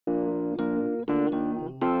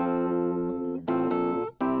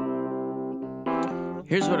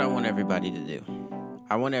Here's what I want everybody to do.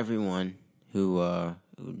 I want everyone who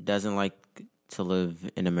doesn't like to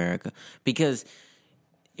live in America, because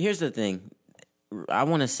here's the thing. I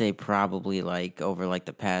want to say probably like over like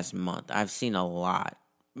the past month, I've seen a lot,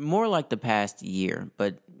 more like the past year,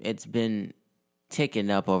 but it's been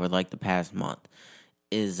ticking up over like the past month.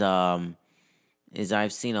 Is I've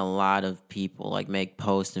seen a lot of people like make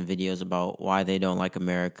posts and videos about why they don't like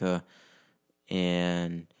America,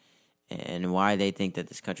 and why they think that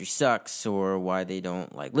this country sucks, or why they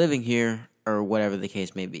don't like living here, or whatever the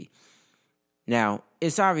case may be. Now,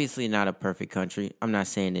 it's obviously not a perfect country. I'm not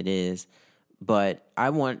saying it is, but I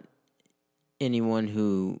want anyone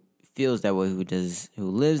who feels that way, who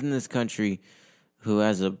lives in this country, who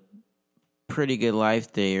has a pretty good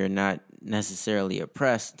life. They are not necessarily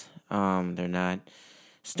oppressed. They're not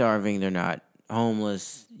starving. They're not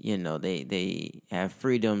homeless. They have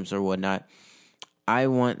freedoms or whatnot. I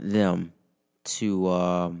want them to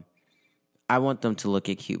look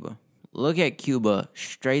at Cuba. Look at Cuba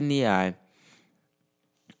straight in the eye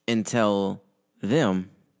and tell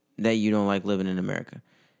them that you don't like living in America.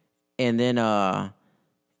 And then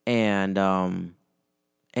and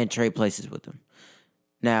trade places with them.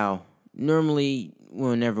 Now, normally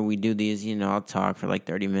whenever we do these, I'll talk for like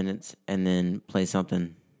 30 minutes and then play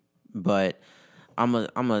something. But I'm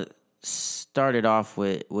a start it off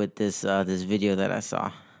with this this video that I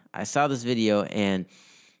saw. I saw this video, and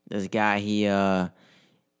this guy,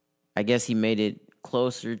 I guess he made it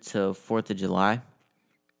closer to 4th of July,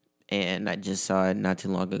 and I just saw it not too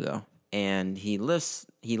long ago. And he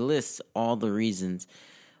lists all the reasons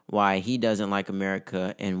why he doesn't like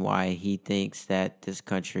America and why he thinks that this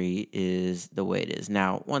country is the way it is.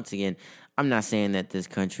 Now, once again, I'm not saying that this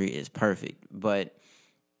country is perfect, but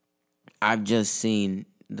I've just seen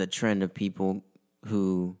the trend of people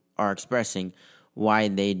who are expressing why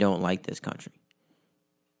they don't like this country.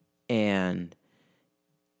 And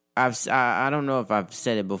I don't know if I've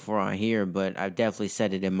said it before on here, but I've definitely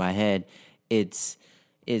said it in my head. It's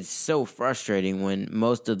so frustrating when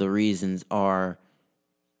most of the reasons are,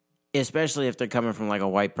 especially if they're coming from like a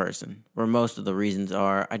white person, where most of the reasons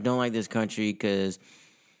are, I don't like this country because,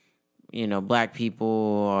 black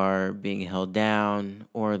people are being held down,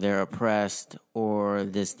 or they're oppressed, or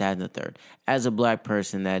this, that, and the third. As a black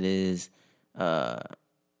person, that is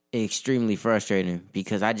extremely frustrating,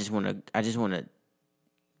 because I just want to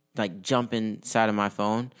like jump inside of my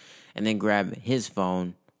phone and then grab his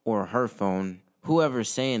phone or her phone, whoever's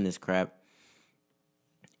saying this crap,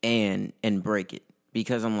 and break it,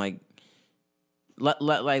 because I'm like,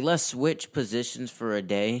 let's switch positions for a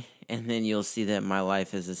day, and then you'll see that my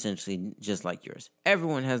life is essentially just like yours.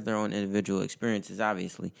 Everyone has their own individual experiences,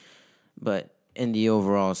 obviously, but in the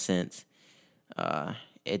overall sense,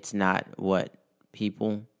 it's not what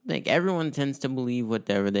people think. Everyone tends to believe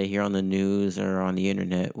whatever they hear on the news or on the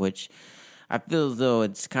internet, which I feel as though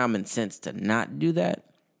it's common sense to not do that,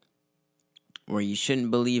 where you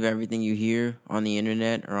shouldn't believe everything you hear on the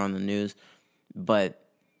internet or on the news, but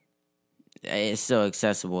it's so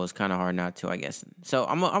accessible, it's kind of hard not to, I guess. So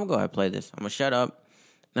I'm gonna go ahead and play this. I'm gonna shut up,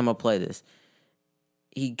 and I'm gonna play this.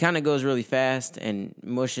 He kind of goes really fast and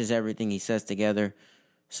mushes everything he says together.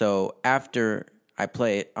 So after I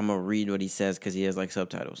play it, I'm gonna read what he says, because he has like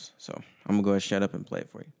subtitles. So I'm gonna go ahead and shut up and play it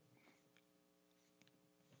for you.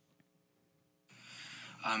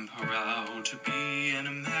 I'm proud to be an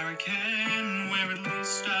American, where at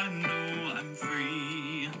least I know I'm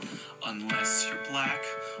free. Unless you're black,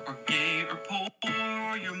 or gay, or poor,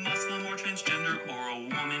 or you're Muslim, or transgender, or a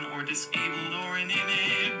woman, or disabled, or an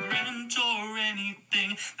immigrant, or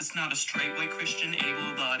anything that's not a straight white Christian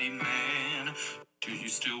able-bodied man. Do you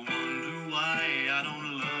still wonder why I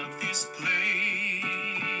don't love this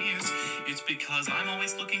place? It's because I'm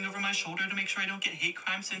always looking over my shoulder to make sure I don't get hate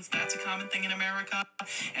crime, since that's a common thing in America.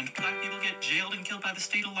 And black people get jailed and killed by the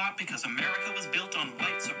state a lot, because America was built on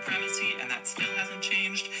white supremacy, and that still hasn't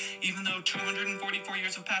changed. Even though 244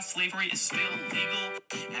 years of past, slavery is still legal.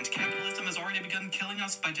 And capitalism has already begun killing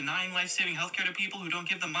us by denying life-saving healthcare to people who don't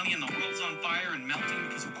give them money, and the world's on fire and melting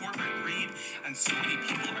because of corporate greed. And so many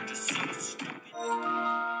people are just so stupid.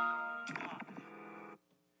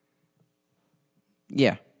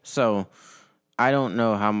 Yeah, so I don't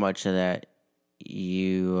know how much of that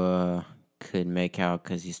you could make out,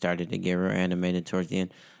 because he started to get real animated towards the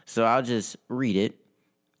end. So I'll just read it,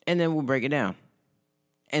 and then we'll break it down,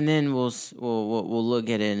 and then we'll look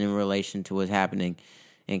at it in relation to what's happening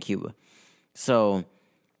in Cuba. So it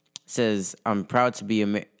says, I'm proud to be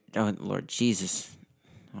oh, Lord Jesus,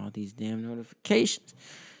 all these damn notifications.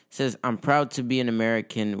 It says, I'm proud to be an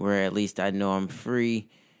American, where at least I know I'm free.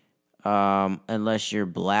 Unless you're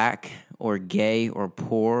black, or gay or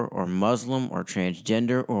poor or Muslim or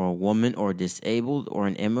transgender or a woman or disabled or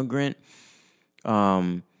an immigrant.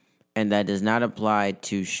 And that does not apply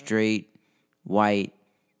to straight, white,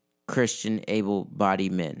 Christian,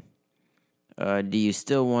 able-bodied men. Do you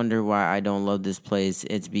still wonder why I don't love this place?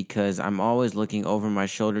 It's because I'm always looking over my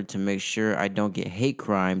shoulder to make sure I don't get hate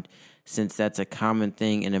crimed, since that's a common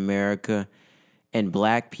thing in America. And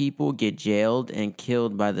black people get jailed and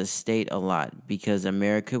killed by the state a lot because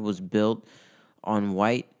America was built on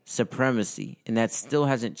white supremacy, and that still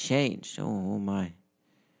hasn't changed. Oh my.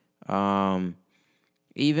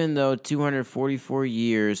 Even though 244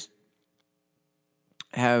 years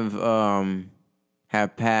have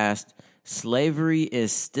passed, slavery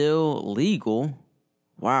is still legal.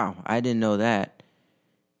 Wow, I didn't know that.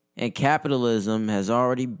 And capitalism has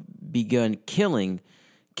already begun killing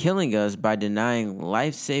us by denying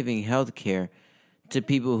life-saving health care to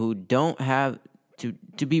people who don't have to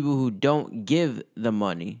people who don't give the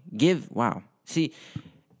money. Wow. See,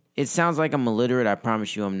 it sounds like I'm illiterate. I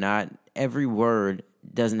promise you I'm not. Every word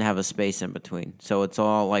doesn't have a space in between. So it's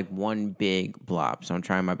all like one big blob. So I'm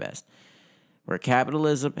trying my best. Where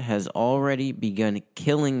capitalism has already begun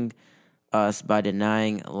killing us by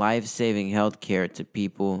denying life-saving health care to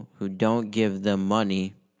people who don't give them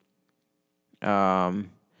money.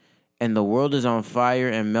 And the world is on fire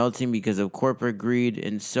and melting because of corporate greed,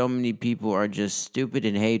 and so many people are just stupid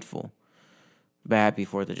and hateful. But happy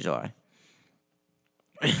 4th of July.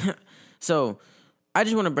 So, I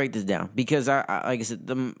just want to break this down because, I like I said,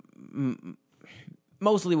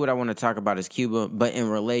 mostly what I want to talk about is Cuba, but in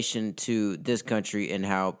relation to this country and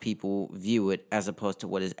how people view it as opposed to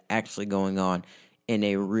what is actually going on in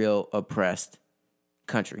a real oppressed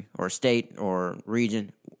country or state or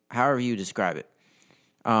region, however you describe it.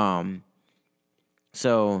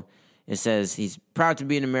 So it says he's proud to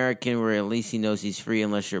be an American where at least he knows he's free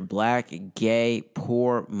unless you're black, gay,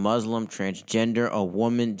 poor, Muslim, transgender, a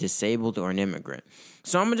woman, disabled, or an immigrant.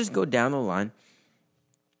 So I'm going to just go down the line.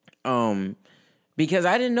 Because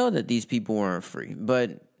I didn't know that these people weren't free,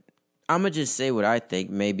 but I'm going to just say what I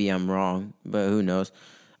think. Maybe I'm wrong, but who knows?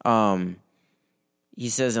 He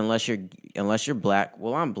says, unless you're black,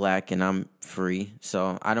 well, I'm black and I'm free,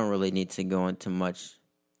 so I don't really need to go into much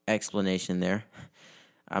explanation there.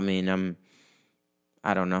 I mean,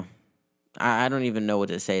 I don't know. I don't even know what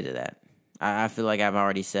to say to that. I feel like I've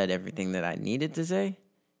already said everything that I needed to say.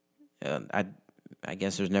 I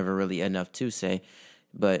guess there's never really enough to say,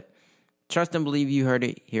 but trust and believe you heard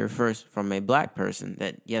it here first from a black person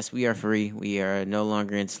that, yes, we are free. We are no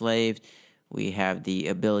longer enslaved. We have the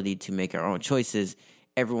ability to make our own choices.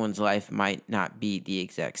 Everyone's life might not be the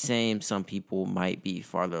exact same. Some people might be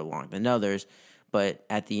farther along than others. But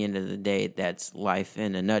at the end of the day, that's life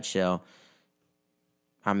in a nutshell.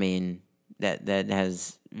 I mean, that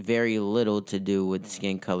has very little to do with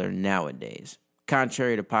skin color nowadays.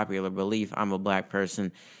 Contrary to popular belief, I'm a black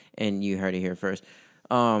person, and you heard it here first.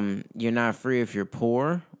 You're not free if you're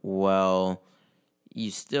poor. Well,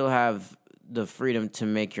 you still have the freedom to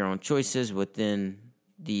make your own choices within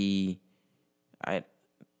the, I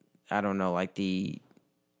don't know, like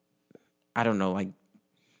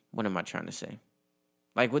what am I trying to say?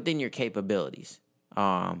 Like within your capabilities.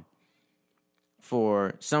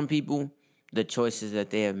 For some people, the choices that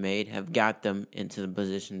they have made have got them into the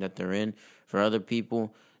position that they're in. For other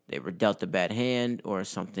people, they were dealt a bad hand or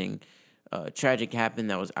something tragic happened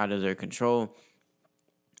that was out of their control.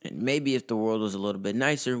 And maybe if the world was a little bit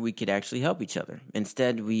nicer, we could actually help each other.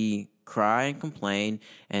 Instead, we cry and complain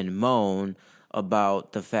and moan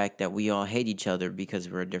about the fact that we all hate each other because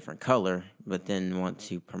we're a different color, but then want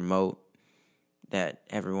to promote that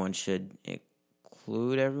everyone should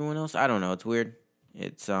include everyone else. I don't know. It's weird.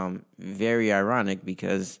 It's very ironic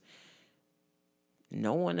because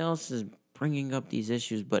no one else is bringing up these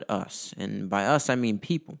issues but us. And by us, I mean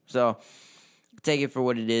people. So take it for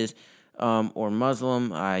what it is. Or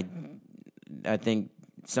Muslim, I think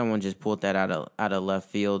someone just pulled that out of left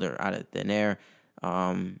field or out of thin air.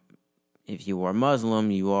 If you are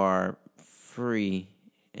Muslim, you are free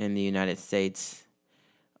in the United States.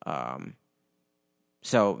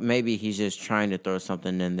 So maybe he's just trying to throw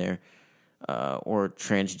something in there. Or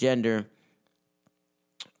transgender.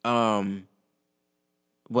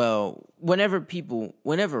 Well, whenever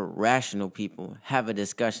rational people have a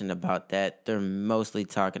discussion about that, they're mostly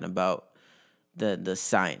talking about the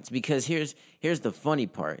science. Because here's the funny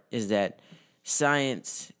part is that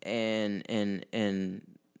science and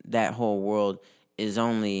that whole world is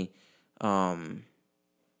only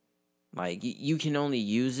like you can only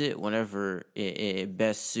use it whenever it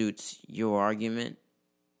best suits your argument.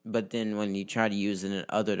 But then when you try to use it in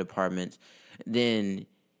other departments, then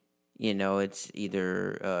it's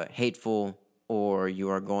either hateful or you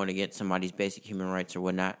are going against somebody's basic human rights or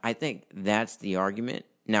whatnot. I think that's the argument.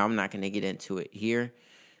 Now, I'm not going to get into it here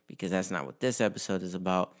because that's not what this episode is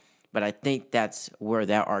about. But I think that's where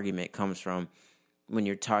that argument comes from when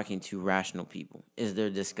you're talking to rational people, is they're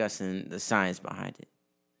discussing the science behind it.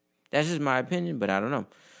 That's just my opinion, but I don't know.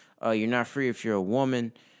 You're not free if you're a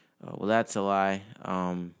woman. Well, that's a lie.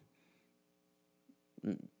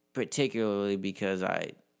 Particularly because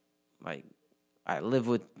I live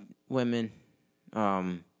with women.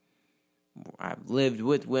 I've lived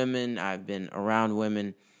with women. I've been around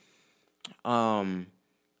women.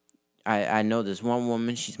 I know this one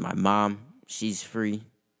woman. She's my mom. She's free.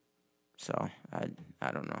 So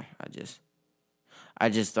I don't know. I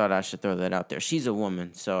just thought I should throw that out there. She's a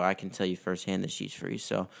woman, so I can tell you firsthand that she's free.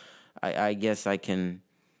 So I guess I can.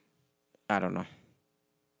 I don't know.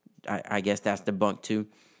 I guess that's debunked too.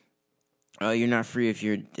 You're not free if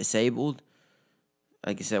you're disabled.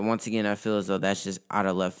 Like I said, once again, I feel as though that's just out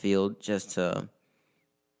of left field, just to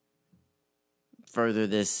further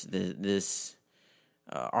this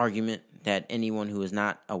argument that anyone who is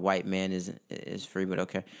not a white man is free. But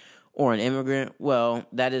okay, or an immigrant. Well,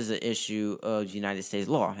 that is an issue of United States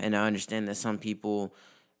law, and I understand that some people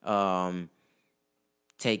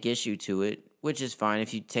take issue to it, which is fine.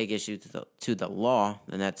 If you take issue to the law,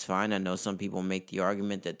 then that's fine. I know some people make the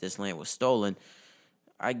argument that this land was stolen.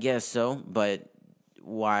 I guess so, but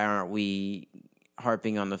why aren't we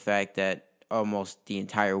harping on the fact that almost the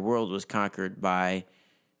entire world was conquered by,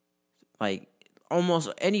 almost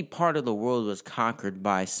any part of the world was conquered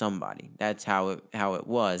by somebody. That's how it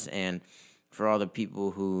was. And for all the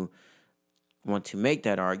people who want to make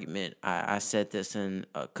that argument, I said this in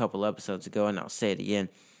a couple episodes ago, and I'll say it again.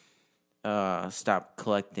 Stop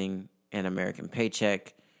collecting an American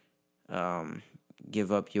paycheck.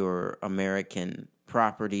 Give up your American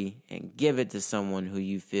property and give it to someone who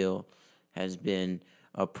you feel has been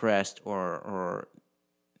oppressed, or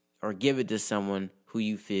give it to someone who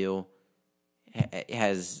you feel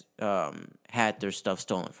has had their stuff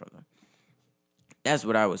stolen from them. That's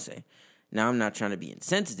what I would say. Now, I'm not trying to be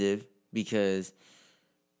insensitive because,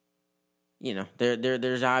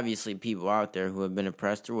 there's obviously people out there who have been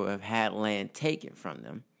oppressed or who have had land taken from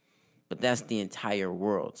them. But that's the entire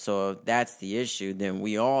world. So if that's the issue, then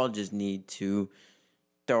we all just need to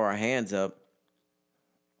throw our hands up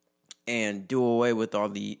and do away with all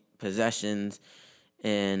the possessions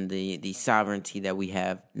and the sovereignty that we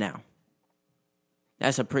have now.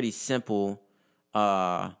 That's a pretty simple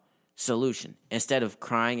solution. Instead of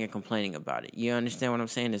crying and complaining about it. You understand what I'm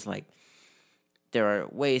saying? It's like there are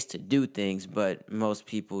ways to do things, but most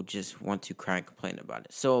people just want to cry and complain about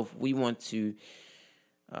it. So if we want to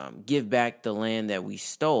give back the land that we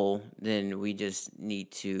stole, then we just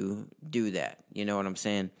need to do that. You know what I'm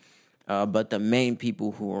saying? But the main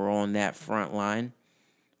people who are on that front line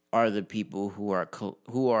are the people who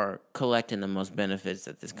are collecting the most benefits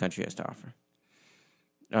that this country has to offer.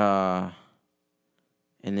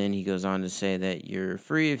 And then he goes on to say that you're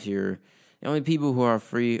free if the only people who are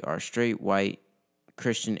free are straight, white,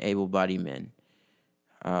 Christian, able-bodied men.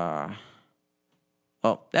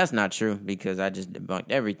 Well, that's not true because I just debunked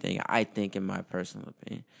everything I think in my personal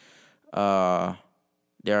opinion.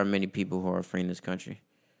 There are many people who are free in this country.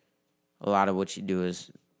 A lot of what you do is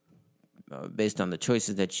based on the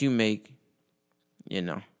choices that you make,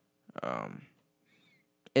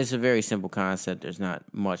 it's a very simple concept. There's not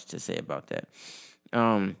much to say about that.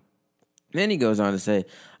 Then he goes on to say,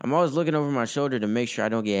 I'm always looking over my shoulder to make sure I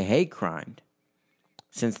don't get hate crimed,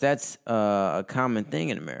 since that's a common thing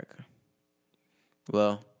in America.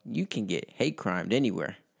 Well, you can get hate crimed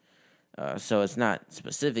anywhere. So it's not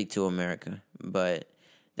specific to America, but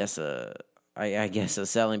that's I guess a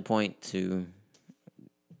selling point to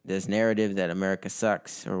this narrative that America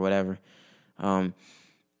sucks or whatever.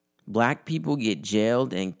 Black people get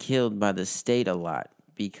jailed and killed by the state a lot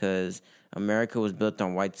because America was built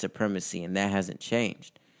on white supremacy, and that hasn't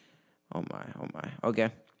changed. Oh my. Okay.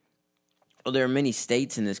 Well, there are many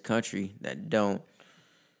states in this country that don't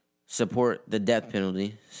support the death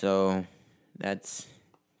penalty, so that's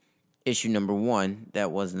issue number one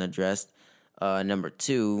that wasn't addressed. Number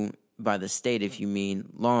two, by the state, if you mean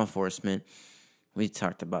law enforcement. We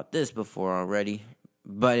talked about this before already.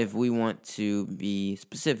 But if we want to be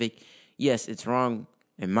specific, yes, it's wrong,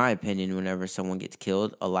 in my opinion, whenever someone gets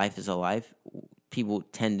killed. A life is a life. People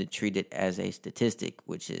tend to treat it as a statistic,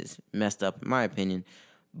 which is messed up, in my opinion.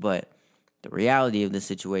 But the reality of the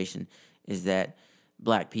situation is that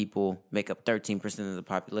black people make up 13% of the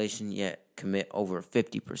population, yet commit over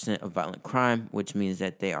 50% of violent crime, which means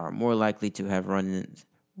that they are more likely to have run-ins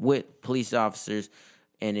with police officers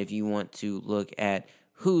And if you want to look at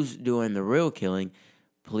who's doing the real killing,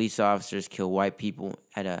 police officers kill white people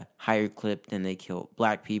at a higher clip than they kill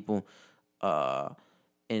black people.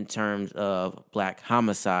 In terms of black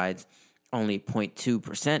homicides, only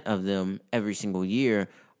 0.2% of them every single year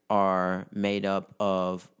are made up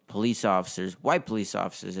of police officers, white police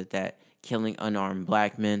officers at that, killing unarmed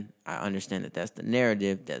black men. I understand that that's the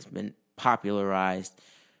narrative that's been popularized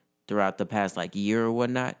throughout the past year or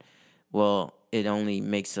whatnot. Well, it only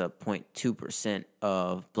makes up 0.2%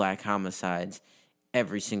 of black homicides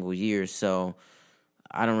every single year. So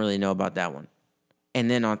I don't really know about that one. And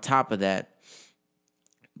then on top of that,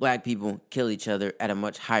 black people kill each other at a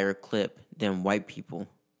much higher clip than white people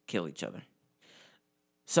kill each other.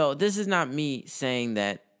 So this is not me saying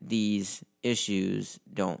that these issues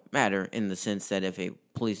don't matter in the sense that if a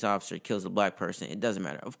police officer kills a black person, it doesn't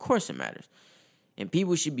matter. Of course it matters. And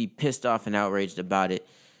people should be pissed off and outraged about it,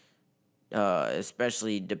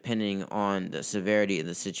 especially depending on the severity of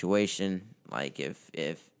the situation. Like if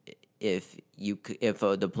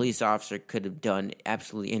the police officer could have done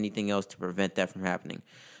absolutely anything else to prevent that from happening.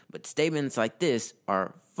 But statements like this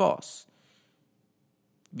are false.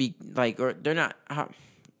 Or they're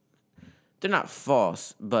not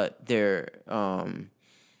false, but they're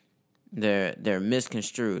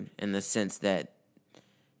misconstrued in the sense that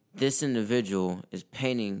this individual is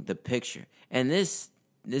painting the picture. And this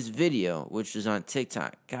video, which was on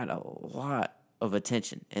TikTok, got a lot of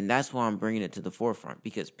attention. And that's why I'm bringing it to the forefront,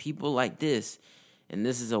 because people like this, and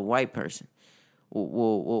this is a white person,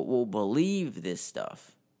 will believe this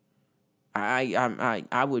stuff.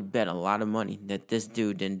 I would bet a lot of money that this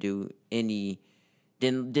dude didn't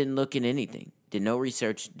look at anything, did no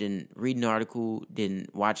research, didn't read an article,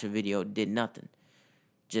 didn't watch a video, did nothing.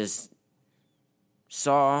 Just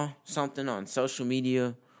saw something on social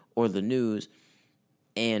media or the news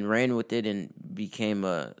and ran with it and became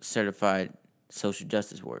a certified social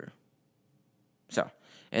justice warrior. So,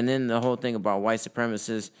 and then the whole thing about white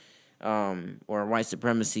supremacists, or white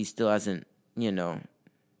supremacy still hasn't,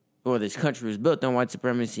 or this country was built on white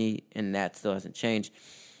supremacy, and that still hasn't changed.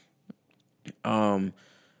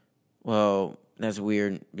 Well, that's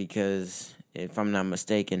weird because if I'm not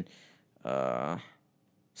mistaken,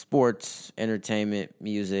 sports, entertainment,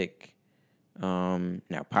 music,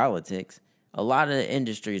 now politics, a lot of the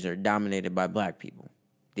industries are dominated by black people.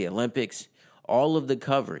 The Olympics, all of the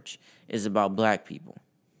coverage is about black people.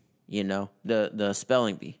 The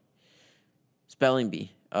spelling bee.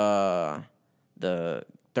 The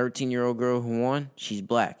 13-year-old girl who won, she's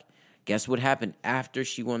black. Guess what happened after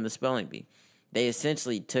she won the spelling bee? They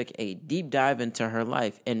essentially took a deep dive into her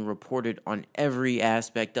life and reported on every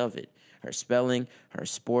aspect of it. Her spelling, her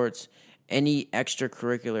sports, any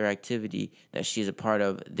extracurricular activity that she's a part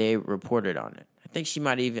of, they reported on it. I think she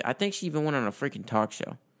even went on a freaking talk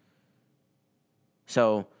show.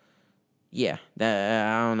 So, yeah,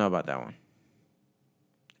 I don't know about that one.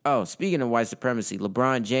 Oh, speaking of white supremacy,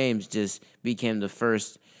 LeBron James just became the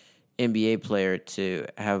first NBA player to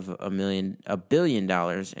have $1 billion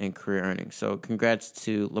in career earnings. So congrats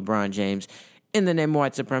to LeBron James. In the name of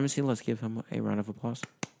white supremacy, let's give him a round of applause.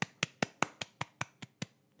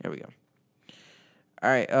 There we go. All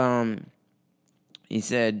right. He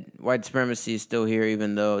said white supremacy is still here,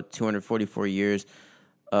 even though 244 years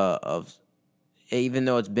even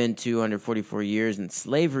though it's been 244 years and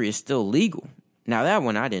slavery is still legal. Now that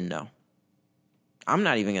one I didn't know. I'm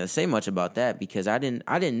not even going to say much about that because I didn't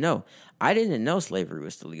know. I didn't know slavery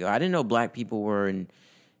was still legal. I didn't know black people were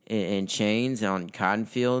in chains on cotton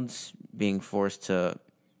fields being forced to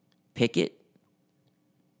picket.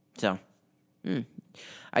 So,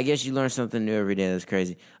 I guess you learn something new every day. That's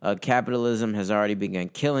crazy. Capitalism has already begun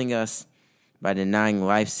killing us by denying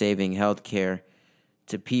life-saving health care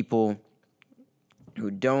to people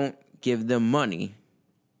who don't give them money.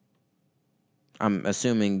 I'm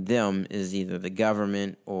assuming them is either the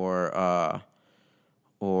government or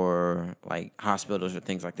hospitals or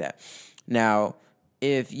things like that. Now,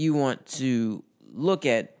 if you want to look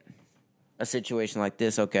at a situation like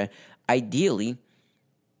this, okay, ideally,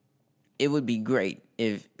 it would be great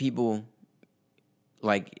if people,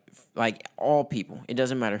 like all people, it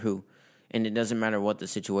doesn't matter who, and it doesn't matter what the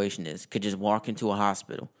situation is, could just walk into a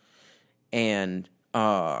hospital and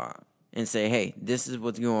say, hey, this is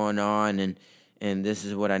what's going on, and this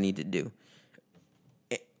is what I need to do.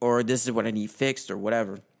 Or this is what I need fixed or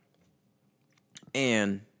whatever.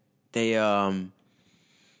 And they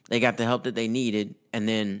got the help that they needed and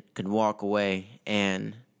then could walk away,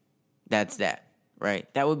 and that's that,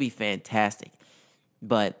 right? That would be fantastic.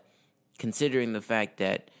 But considering the fact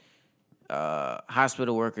that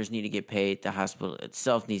hospital workers need to get paid, the hospital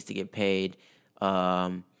itself needs to get paid,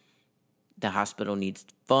 The hospital needs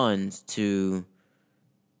funds to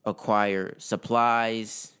acquire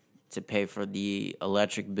supplies, to pay for the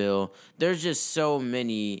electric bill. There's just so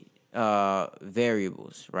many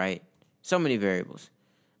variables, right? So many variables.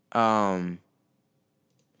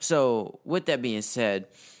 So with that being said,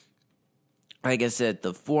 like I said,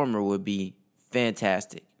 the former would be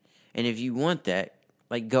fantastic. And if you want that,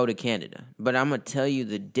 like, go to Canada. But I'm going to tell you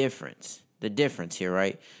the difference here,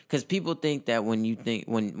 right? Because people think that when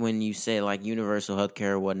you say like universal health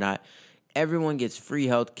care or whatnot, everyone gets free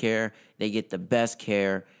health care, they get the best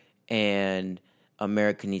care, and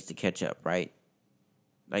America needs to catch up, right?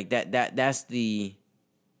 Like that's the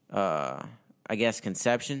I guess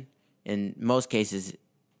conception. In most cases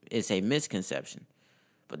it's a misconception.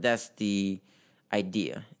 But that's the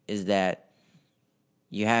idea, is that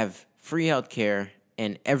you have free health care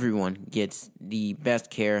and everyone gets the best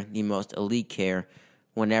care, the most elite care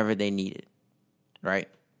whenever they need it, right?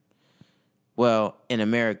 Well, in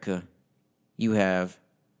America, you have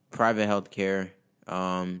private health care,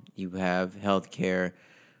 you have health care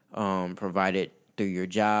provided through your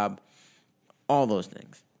job, all those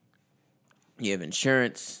things. You have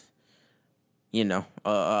insurance,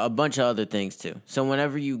 a bunch of other things too. So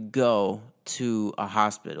whenever you go to a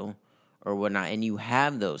hospital or whatnot and you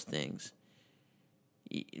have those things,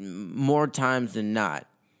 more times than not,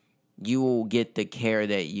 you will get the care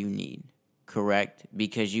that you need, correct?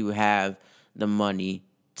 Because you have the money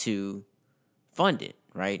to fund it,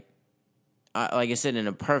 right? Like I said, in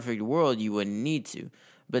a perfect world, you wouldn't need to.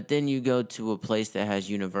 But then you go to a place that has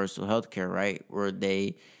universal health care, right? Where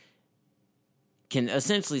they can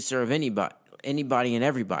essentially serve anybody and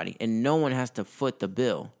everybody, and no one has to foot the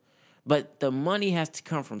bill. But the money has to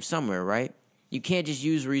come from somewhere, right? You can't just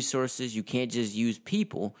use resources. You can't just use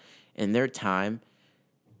people and their time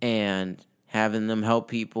and having them help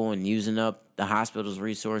people and using up the hospital's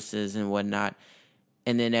resources and whatnot.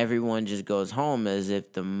 And then everyone just goes home as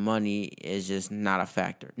if the money is just not a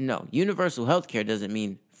factor. No, universal health care doesn't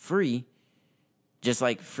mean free. Just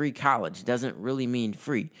like free college doesn't really mean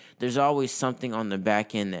free. There's always something on the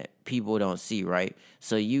back end that people don't see, right?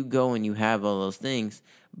 So you go and you have all those things,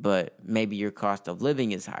 but maybe your cost of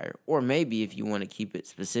living is higher. Or maybe if you want to keep it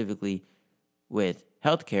specifically with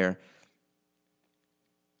healthcare,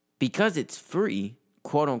 because it's free,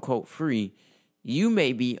 quote unquote free, you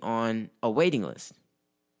may be on a waiting list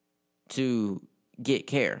to get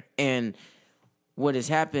care. And what has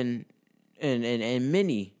happened in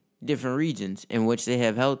many different regions in which they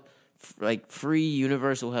have health, like free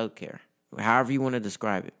universal health care, however you want to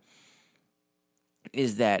describe it,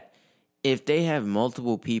 is that if they have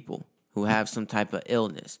multiple people who have some type of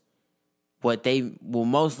illness, what they will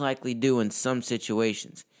most likely do in some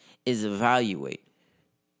situations is evaluate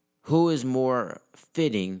who is more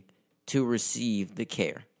fitting to receive the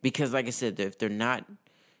care. Because like I said, if they're not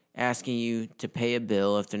asking you to pay a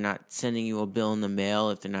bill, if they're not sending you a bill in the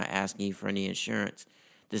mail, if they're not asking you for any insurance,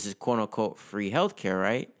 this is quote unquote free healthcare,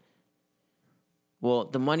 right? Well,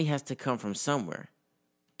 the money has to come from somewhere.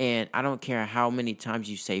 And I don't care how many times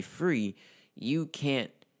you say free, you can't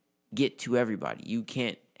get to everybody. You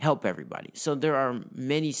can't help everybody. So there are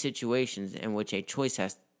many situations in which a choice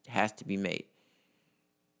has to be made,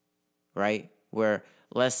 right? Where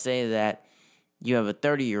let's say that you have a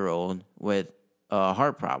 30-year-old with a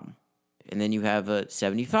heart problem, and then you have a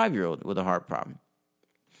 75-year-old with a heart problem.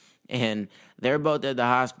 And they're both at the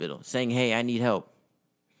hospital saying, hey, I need help.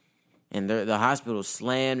 And the hospital's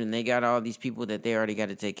slammed and they got all these people that they already got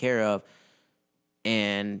to take care of.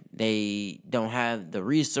 And they don't have the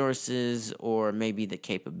resources or maybe the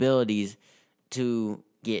capabilities to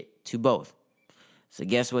get to both. So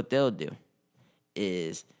guess what they'll do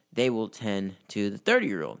is they will tend to the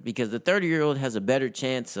 30-year-old, because the 30-year-old has a better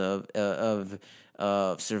chance of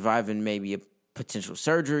surviving maybe a potential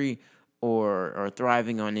surgery or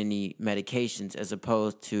thriving on any medications as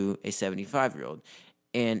opposed to a 75-year-old.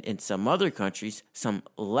 And in some other countries, some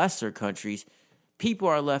lesser countries, people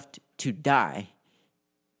are left to die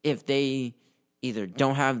if they either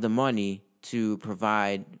don't have the money to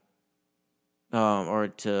provide or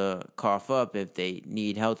to cough up if they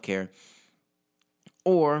need health care,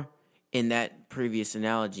 or in that previous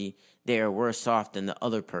analogy, they are worse off than the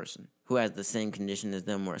other person who has the same condition as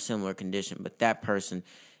them or a similar condition, but that person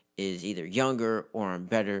is either younger or in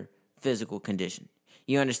better physical condition.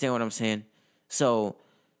 You understand what I'm saying? So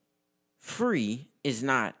free is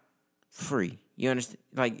not free. You understand?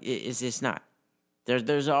 Like, it's not.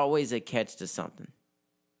 There's always a catch to something.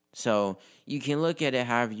 So you can look at it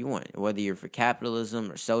however you want, whether you're for capitalism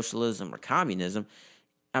or socialism or communism.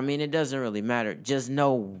 I mean, it doesn't really matter. Just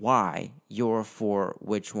know why you're for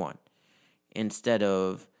which one. instead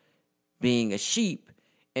of being a sheep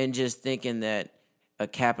and just thinking that a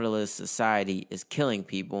capitalist society is killing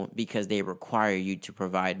people because they require you to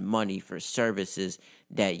provide money for services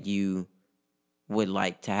that you would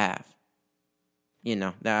like to have.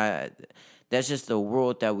 That's just the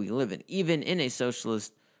world that we live in. Even in a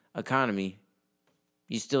socialist economy,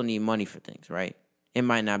 you still need money for things, right? It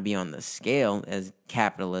might not be on the scale as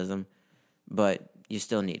capitalism, but you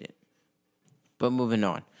still need it. But moving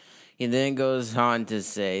on. He then goes on to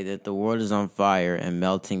say that the world is on fire and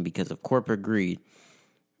melting because of corporate greed.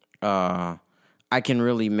 I can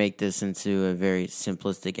really make this into a very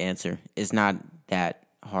simplistic answer. It's not that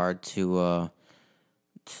hard to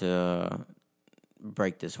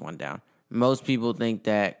break this one down. Most people think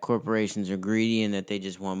that corporations are greedy and that they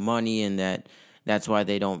just want money, and that's why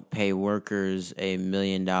they don't pay workers $1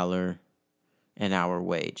 million an hour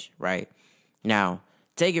wage, right? Now,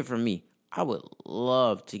 take it from me. I would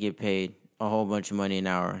love to get paid a whole bunch of money an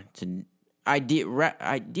hour.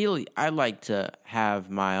 Ideally, I like to have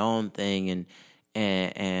my own thing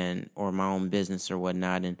and or my own business or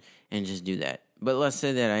whatnot, and just do that. But let's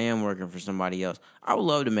say that I am working for somebody else. I would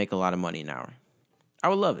love to make a lot of money an hour. I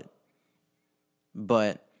would love it.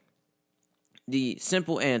 But the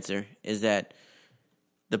simple answer is that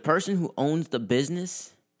the person who owns the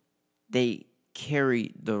business, they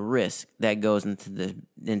carry the risk that goes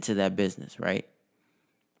into that business, right?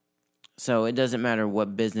 So it doesn't matter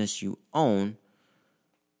what business you own.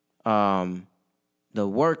 The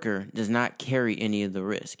worker does not carry any of the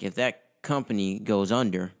risk. If that company goes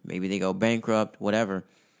under, maybe they go bankrupt, whatever,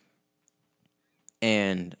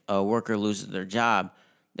 and a worker loses their job,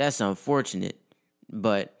 that's unfortunate,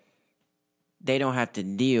 but they don't have to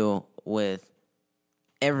deal with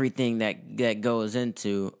everything that goes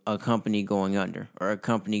into a company going under or a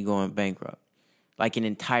company going bankrupt, like an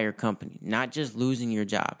entire company, not just losing your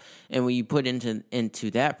job. And when you put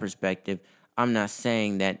into that perspective, I'm not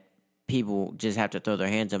saying that people just have to throw their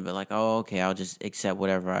hands up and be like, oh, okay, I'll just accept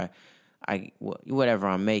whatever whatever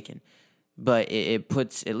I'm making. But it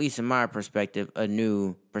puts, at least in my perspective, a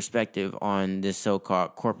new perspective on this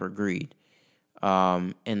so-called corporate greed,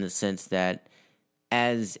 in the sense that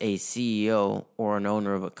as a CEO or an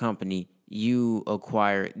owner of a company, you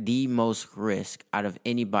acquire the most risk out of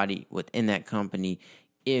anybody within that company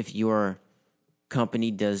if your company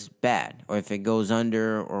does bad or if it goes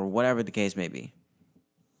under or whatever the case may be.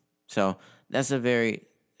 So that's a very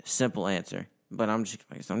simple answer, but I'm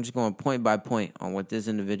just going point by point on what this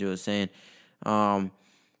individual is saying.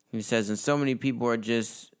 He says, and so many people are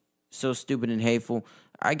just so stupid and hateful.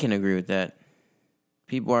 I can agree with that.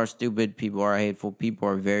 People are stupid. People are hateful. People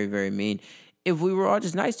are very, very mean. If we were all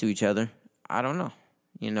just nice to each other, I don't know.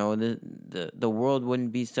 The world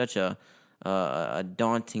wouldn't be such a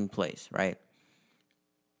daunting place, right?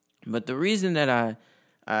 But the reason that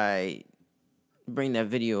I bring that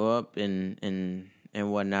video up and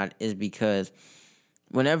whatnot is because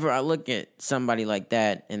whenever I look at somebody like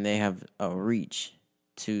that and they have a reach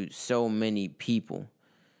to so many people,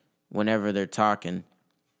 whenever they're talking,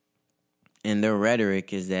 and their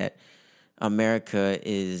rhetoric is that America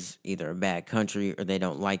is either a bad country or they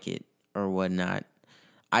don't like it or whatnot,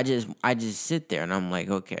 I just sit there and I'm like,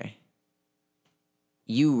 okay,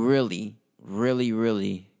 you really, really,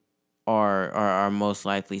 really are most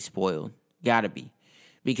likely spoiled. Gotta be.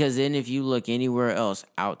 Because then if you look anywhere else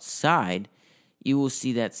outside, you will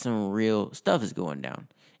see that some real stuff is going down.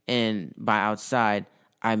 And by outside,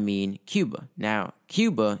 I mean Cuba. Now,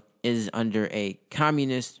 Cuba is under a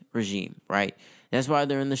communist regime, right? That's why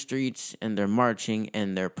they're in the streets and they're marching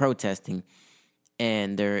and they're protesting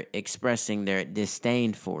and they're expressing their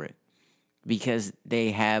disdain for it because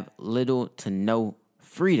they have little to no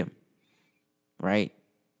freedom, right?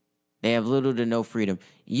 They have little to no freedom.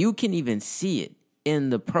 You can even see it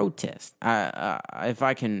in the protest. If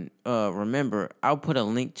I can remember, I'll put a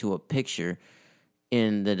link to a picture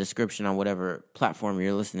in the description on whatever platform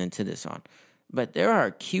you're listening to this on. But there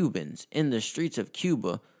are Cubans in the streets of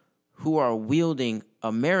Cuba who are wielding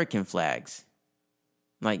American flags.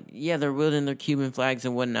 Like, yeah, they're wielding their Cuban flags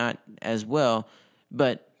and whatnot as well,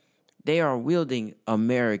 but they are wielding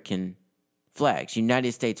American flags,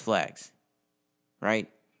 United States flags, right?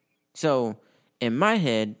 So in my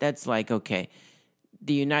head, that's like, okay,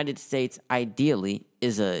 the United States ideally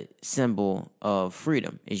is a symbol of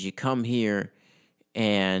freedom. Is you come here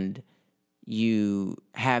and you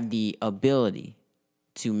have the ability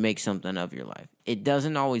to make something of your life. It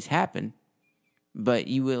doesn't always happen, but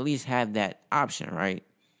you at least have that option, right?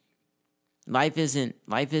 Life isn't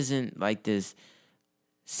like this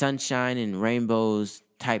sunshine and rainbows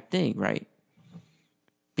type thing, right?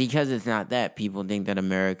 because it's not that, people think that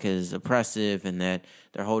America is oppressive and that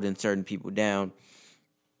they're holding certain people down.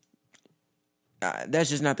 That's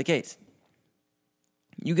just not the case.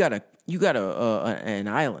 You got an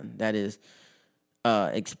island that is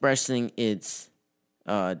expressing its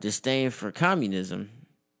disdain for communism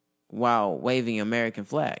while waving American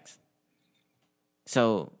flags.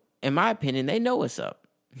 So, in my opinion, they know what's up.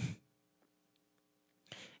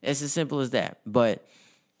 It's as simple as that. But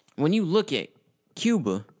when you look at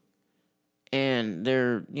Cuba and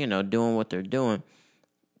they're, doing what they're doing,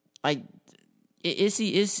 like,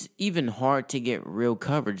 it's even hard to get real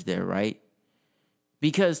coverage there, right?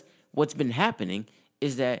 Because what's been happening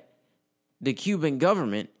is that the Cuban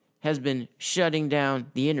government has been shutting down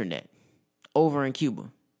the internet over in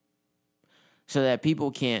Cuba so that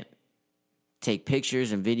people can't take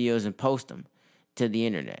pictures and videos and post them to the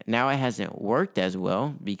internet. Now it hasn't worked as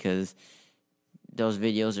well because those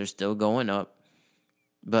videos are still going up,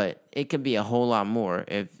 but it could be a whole lot more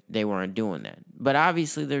if they weren't doing that. But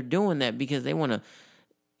obviously they're doing that because they want to.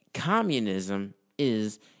 Communism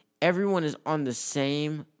is everyone is on the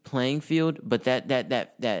same playing field, but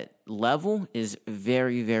that level is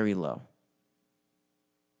very, very low.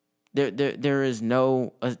 There is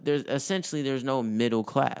no there's no middle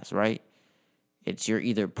class, right? It's you're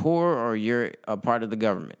either poor or you're a part of the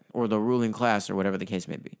government or the ruling class or whatever the case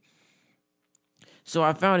may be. So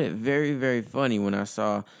I found it very, very funny when I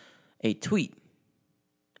saw a tweet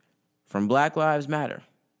from Black Lives Matter,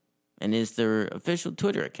 and it's their official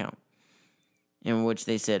Twitter account, in which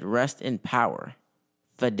they said, "Rest in power,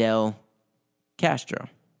 Fidel Castro."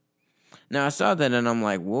 Now I saw that and I'm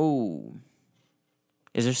like, whoa,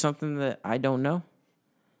 is there something that I don't know?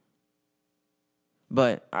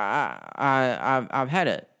 But I've had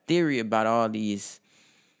a theory about all these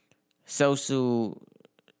social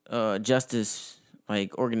justice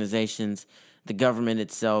like organizations, the government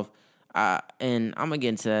itself, and I'm gonna get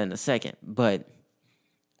into that in a second. But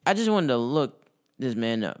I just wanted to look this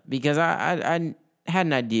man up because I had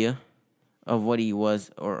an idea of what he was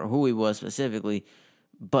or who he was specifically,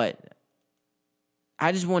 but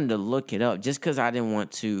I just wanted to look it up just because I didn't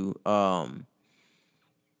want to. I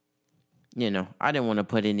didn't want to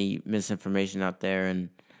put any misinformation out there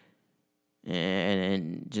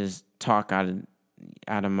and just talk out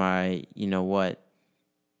of my, what.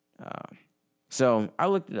 So I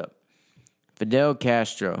looked it up. Fidel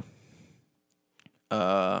Castro.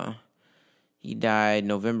 He died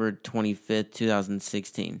November 25th,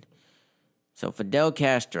 2016. So Fidel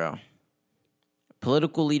Castro,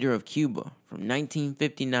 political leader of Cuba from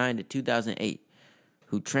 1959 to 2008.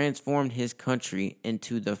 Who transformed his country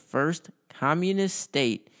into the first communist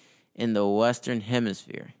state in the Western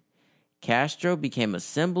Hemisphere. Castro became a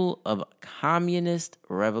symbol of a communist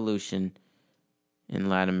revolution in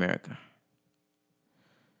Latin America.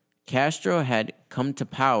 Castro had come to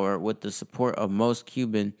power with the support of most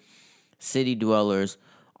Cuban city dwellers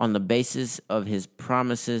on the basis of his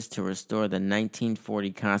promises to restore the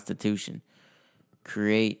 1940 Constitution,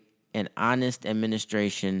 create an honest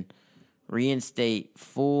administration, reinstate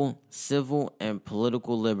full civil and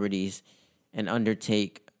political liberties, and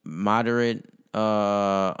undertake moderate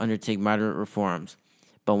reforms.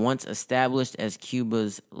 But once established as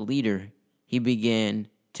Cuba's leader, he began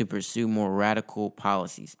to pursue more radical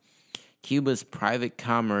policies. Cuba's private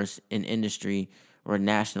commerce and industry were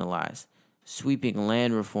nationalized, sweeping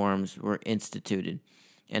land reforms were instituted,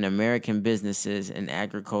 and American businesses and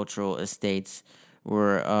agricultural estates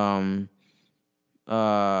were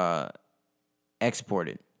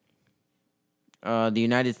exported. The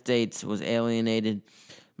United States was alienated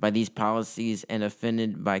by these policies and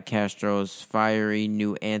offended by Castro's fiery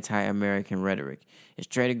new anti-American rhetoric. His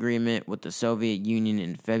trade agreement with the Soviet Union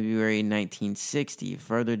in February 1960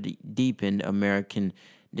 further deepened American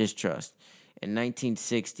distrust. In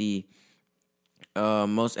 1960,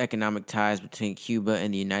 most economic ties between Cuba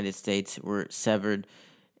and the United States were severed,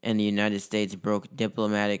 and the United States broke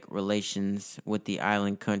diplomatic relations with the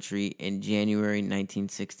island country in January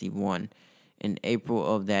 1961. In April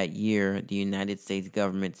of that year, the United States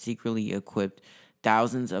government secretly equipped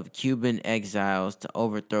thousands of Cuban exiles to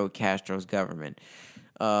overthrow Castro's government.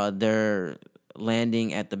 Their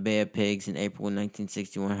landing at the Bay of Pigs in April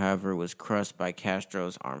 1961, however, was crushed by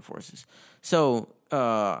Castro's armed forces. So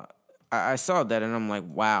I saw that and I'm like,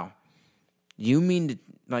 wow, you mean to,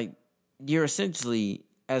 like, you're essentially,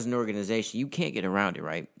 as an organization, you can't get around it,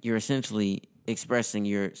 right? You're essentially expressing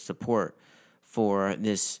your support for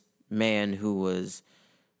this man who was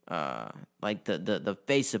like the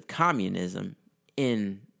face of communism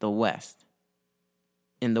in the West.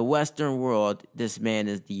 In the Western world, this man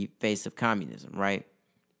is the face of communism, right?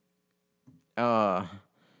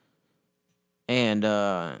 And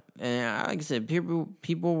like I said,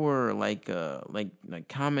 people were like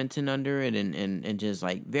commenting under it and just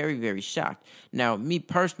like very, very shocked. Now, me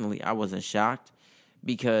personally, I wasn't shocked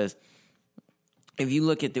because if you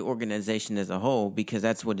look at the organization as a whole, because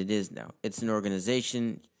that's what it is now. It's an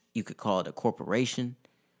organization. You could call it a corporation.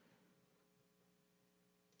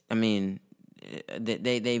 I mean,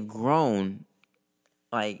 they've grown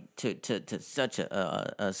like to such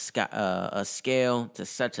a scale, to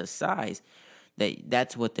such a size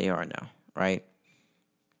that's what they are now, right?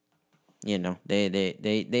 You know,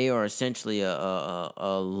 they are essentially a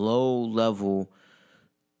low level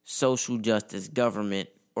social justice government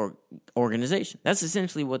or organization. That's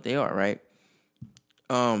essentially what they are, right?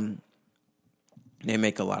 They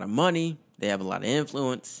make a lot of money. They have a lot of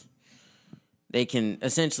influence. They can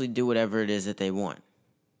essentially do whatever it is that they want.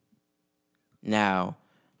 Now,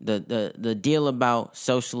 the deal about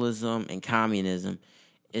socialism and communism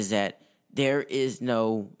is that there is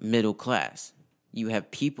no middle class. You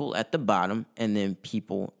have people at the bottom and then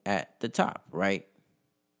people at the top, right?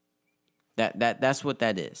 That's what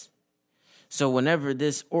that is. So whenever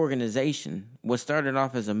this organization, what started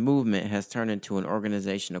off as a movement, has turned into an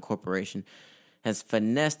organization, a corporation, has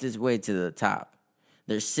finessed its way to the top.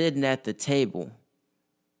 They're sitting at the table.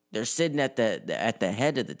 They're sitting at the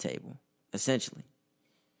head of the table, essentially.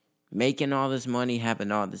 Making all this money,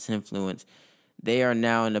 having all this influence. They are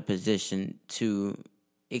now in a position to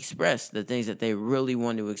express the things that they really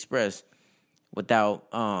want to express without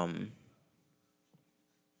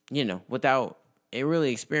without it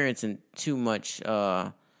really experiencing too much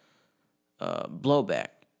blowback.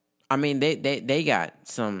 I mean, they got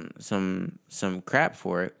some crap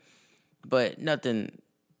for it, but nothing,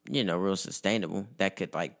 real sustainable that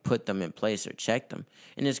could like put them in place or check them.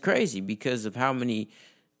 And it's crazy because of how many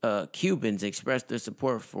Cubans expressed their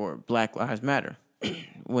support for Black Lives Matter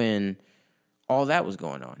when all that was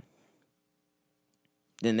going on.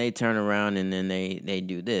 Then they turn around and then they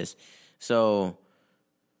do this. So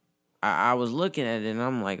I was looking at it and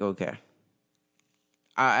I'm like, okay.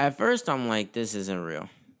 At first I'm like, this isn't real.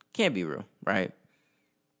 Can't be real, right?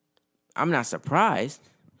 I'm not surprised,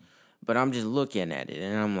 but I'm just looking at it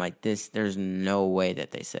and I'm like, there's no way that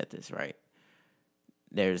they said this, right?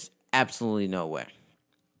 There's absolutely no way.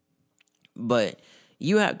 But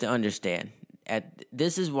you have to understand,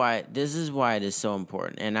 this is why it is so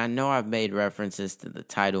important. And I know I've made references to the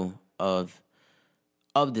title of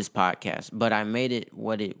this podcast, but I made it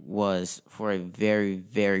what it was for a very,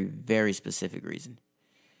 very, very specific reason.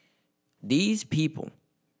 These people,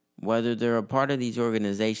 whether they're a part of these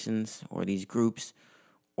organizations or these groups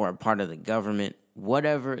or a part of the government,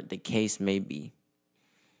 whatever the case may be,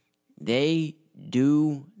 they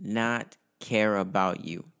do not care about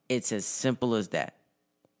you. It's as simple as that.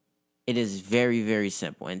 It is very, very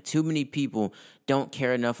simple. And too many people don't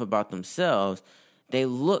care enough about themselves. They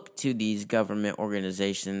look to these government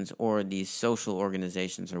organizations or these social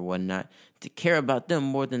organizations or whatnot to care about them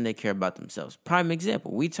more than they care about themselves. Prime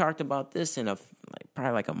example, we talked about this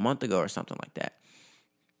probably like a month ago or something like that.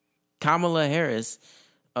 Kamala Harris,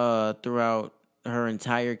 throughout her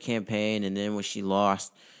entire campaign, and then when she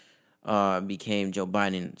lost, became Joe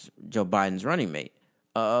Biden's running mate.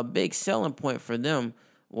 A big selling point for them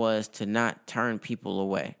was to not turn people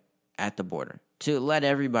away at the border, to let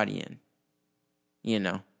everybody in.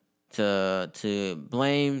 To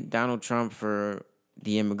blame Donald Trump for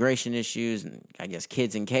the immigration issues, and I guess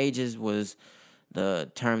kids in cages was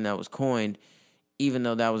the term that was coined, even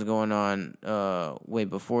though that was going on way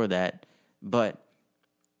before that. But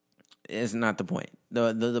it's not the point.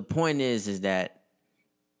 The point is that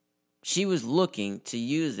she was looking to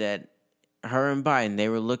use that, her and Biden, they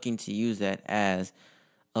were looking to use that as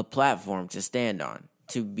a platform to stand on,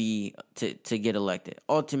 to get elected.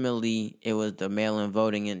 Ultimately, it was the mail-in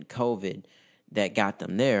voting and COVID that got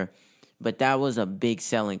them there. But that was a big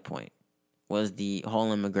selling point, was the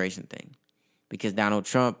whole immigration thing. Because Donald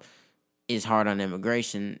Trump is hard on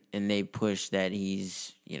immigration, and they push that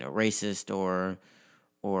he's, racist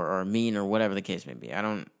or mean or whatever the case may be. I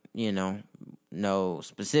don't, know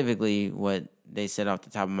specifically what they said off the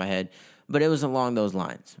top of my head, but it was along those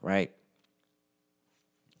lines, right?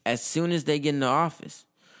 As soon as they get into office,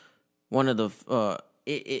 one of the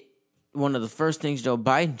first things Joe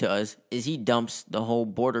Biden does is he dumps the whole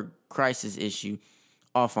border crisis issue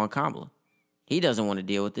off on Kamala. He doesn't want to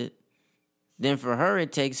deal with it. Then for her,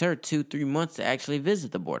 it takes her 2-3 months to actually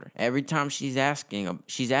visit the border. Every time she's asked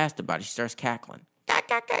about it, she starts cackling.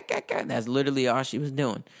 That's literally all she was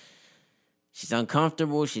doing. She's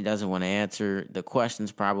uncomfortable. She doesn't want to answer the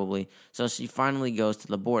questions probably. So she finally goes to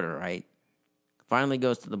the border, right? Finally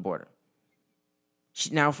goes to the border.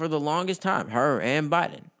 Now, for the longest time, her and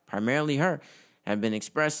Biden, primarily her, have been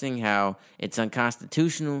expressing how it's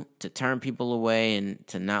unconstitutional to turn people away and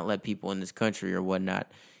to not let people in this country or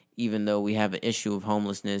whatnot, even though we have an issue of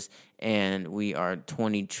homelessness and we are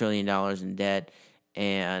 $20 trillion in debt,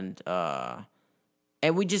 and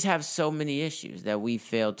we just have so many issues that we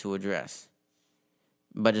fail to address.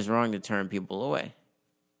 But it's wrong to turn people away.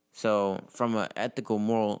 So from an ethical,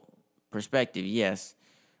 moral perspective, yes.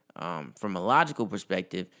 From a logical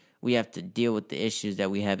perspective, we have to deal with the issues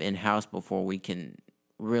that we have in-house before we can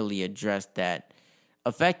really address that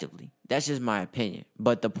effectively. That's just my opinion.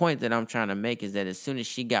 But the point that I'm trying to make is that as soon as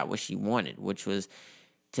she got what she wanted, which was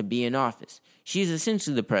to be in office, she's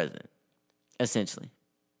essentially the president. Essentially.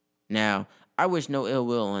 Now, I wish no ill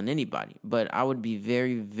will on anybody, but I would be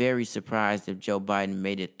very, very surprised if Joe Biden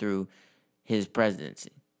made it through his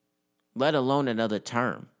presidency, let alone another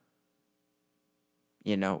term.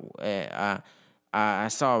 You know, I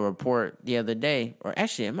saw a report the other day, or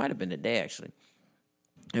actually it might have been today actually,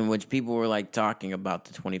 in which people were like talking about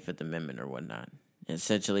the 25th Amendment or whatnot,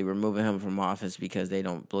 essentially removing him from office because they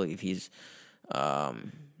don't believe he's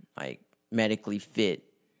like medically fit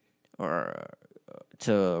or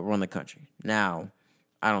to run the country. Now,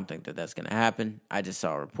 I don't think that that's going to happen. I just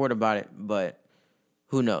saw a report about it, but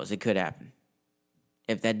who knows? It could happen.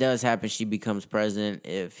 If that does happen, she becomes president.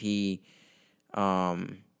 If he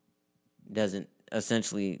doesn't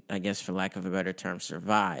essentially, I guess for lack of a better term,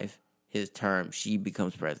 survive his term, she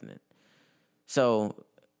becomes president. So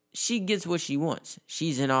she gets what she wants.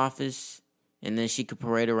 She's in office, and then she could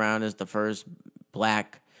parade around as the first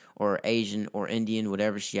black or Asian or Indian,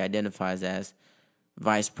 whatever she identifies as,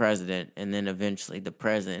 vice president, and then eventually the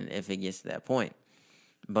president if it gets to that point.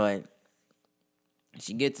 But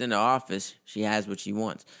she gets into office, she has what she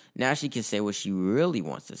wants. Now she can say what she really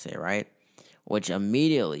wants to say, right? Which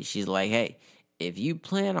immediately she's like, hey, if you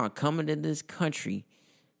plan on coming to this country,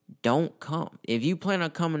 don't come. If you plan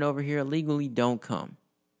on coming over here illegally, don't come.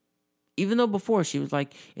 Even though before she was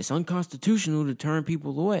like, it's unconstitutional to turn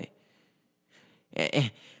people away.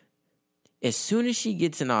 As soon as she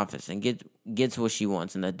gets in office and gets what she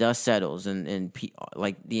wants and the dust settles and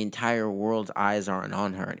like the entire world's eyes aren't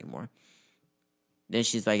on her anymore, then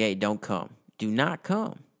she's like, hey, don't come. Do not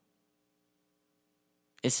come.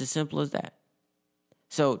 It's as simple as that.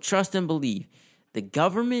 So trust and believe. The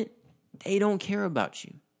government, they don't care about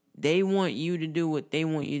you. They want you to do what they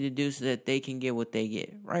want you to do so that they can get what they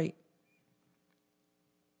get, right?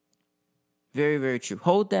 Very, very true.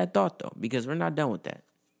 Hold that thought, though, because we're not done with that.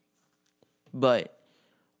 But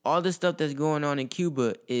all the stuff that's going on in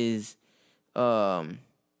Cuba is, I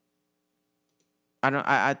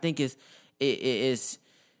think it's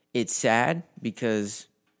sad because,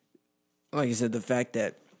 like I said, the fact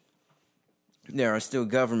that there are still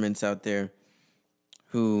governments out there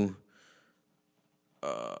who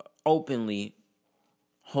openly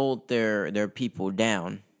hold their people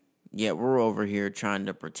down, yet we're over here trying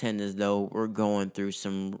to pretend as though we're going through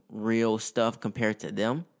some real stuff compared to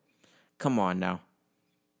them. Come on now.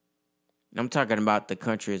 I'm talking about the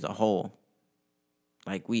country as a whole.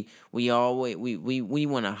 Like we always we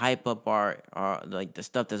want to hype up our like the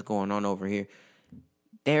stuff that's going on over here.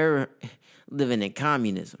 They're living in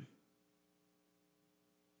communism.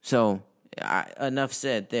 So enough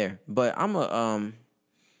said there. But I'm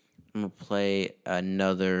gonna play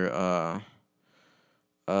another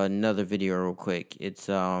video real quick. It's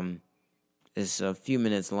a few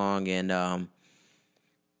minutes long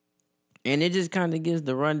and it just kind of gives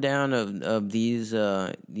the rundown of these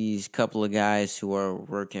couple of guys who are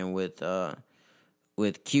working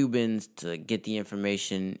with Cubans to get the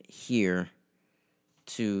information here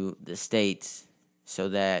to the States so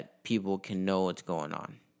that people can know what's going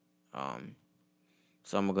on.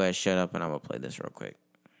 So I'm going to go ahead and shut up and I'm going to play this real quick.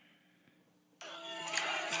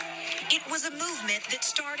 It was a movement that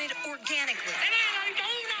started organically,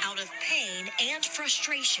 out of pain and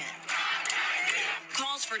frustration.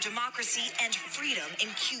 Calls for democracy and freedom in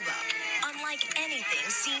Cuba, unlike anything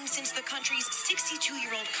seen since the country's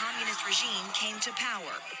 62-year-old communist regime came to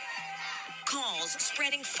power. Calls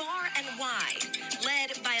spreading far and wide,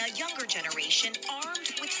 led by a younger generation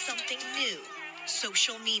armed with something new: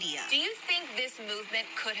 social media. Do you think this movement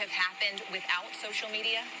could have happened without social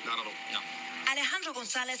media? Not at all. No. Alejandro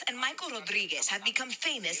Gonzalez and Michael Rodriguez have become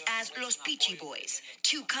famous as Los Pichi Boys,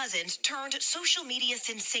 two cousins turned social media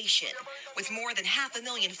sensation, with more than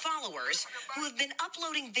 500,000 followers who have been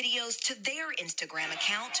uploading videos to their Instagram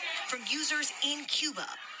account from users in Cuba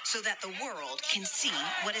so that the world can see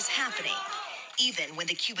what is happening. even when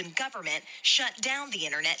the Cuban government shut down the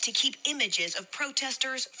internet to keep images of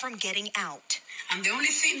protesters from getting out. And the only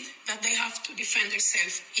thing that they have to defend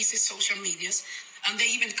themselves is the social medias. And they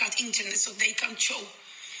even cut internet so they can show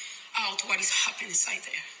out what is happening inside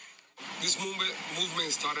there. This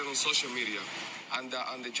movement started on social media, and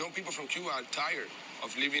the young people from Cuba are tired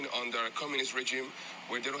of living under a communist regime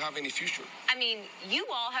where they don't have any future. I mean, you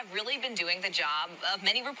all have really been doing the job of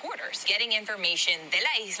many reporters, getting information de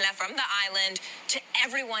la isla, from the island, to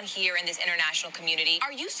everyone here in this international community.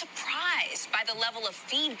 Are you surprised by the level of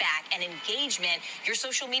feedback and engagement your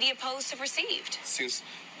social media posts have received? Since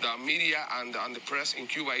the media and the press in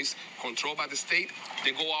Cuba is controlled by the state,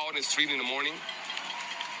 they go out on the street in the morning,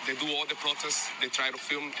 they do all the protests, they try to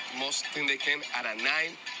film most thing they can at 9,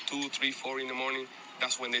 2, 3, 4 in the morning.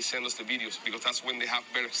 That's when they send us the videos, because that's when they have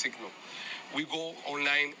better signal. We go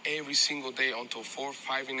online every single day until 4,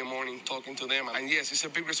 5 in the morning talking to them. And yes, it's a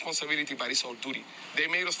big responsibility, but it's our duty. They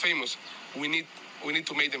made us famous. We need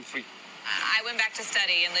to make them free. I went back to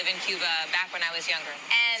study and live in Cuba back when I was younger.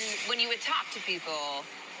 And when you would talk to people,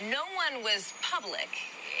 no one was public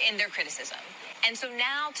in their criticism. And so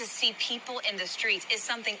now to see people in the streets is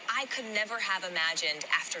something I could never have imagined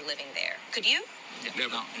after living there. Could you?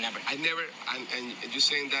 Never. No, never. I never, and you're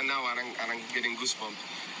saying that now, and I'm getting goosebumps.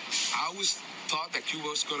 I always thought that Cuba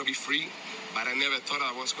was going to be free, but I never thought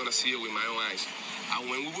I was going to see it with my own eyes. And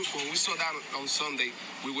when we saw that on Sunday,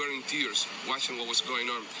 we were in tears watching what was going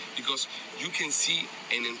on, because you can see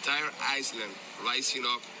an entire island rising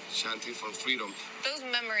up, chanting for freedom. Those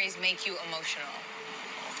memories make you emotional.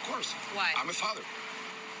 Of course. Why? I'm a father.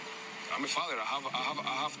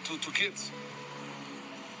 I have two kids,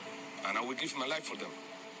 and I would give my life for them.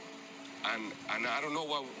 And I don't know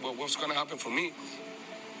what's going to happen for me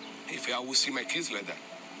if I would see my kids like that.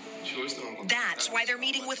 That's why they're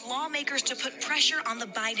meeting with lawmakers to put pressure on the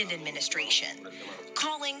Biden administration,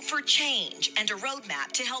 calling for change and a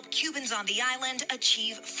roadmap to help Cubans on the island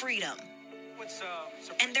achieve freedom.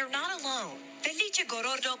 And they're not alone. Felice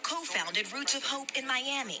Gorordo co-founded Roots of Hope in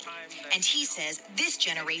Miami, and he says this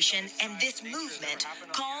generation and this movement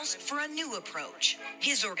calls for a new approach.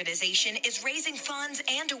 His organization is raising funds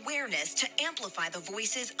and awareness to amplify the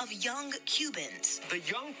voices of young Cubans. The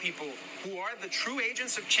young people who are the true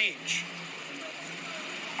agents of change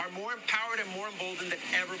are more empowered and more emboldened than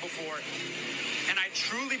ever before. And I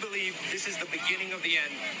truly believe this is the beginning of the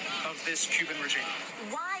end of this Cuban regime.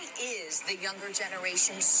 Why is the younger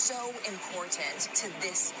generation so important to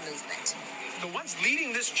this movement? The ones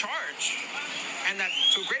leading this charge, and that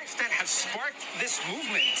to a great extent have sparked this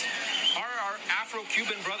movement, are our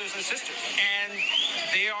Afro-Cuban brothers and sisters. And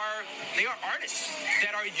they are artists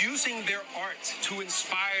that are using their art to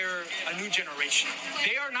inspire a new generation.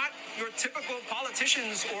 They are not your typical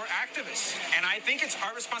politicians or activists. And I think it's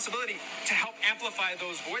our responsibility to help amplify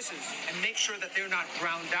those voices and make sure that they're not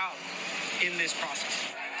drowned out in this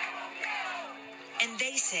process. And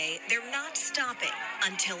they say they're not stopping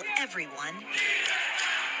until everyone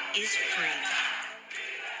is free.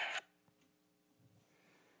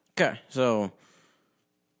 Okay, so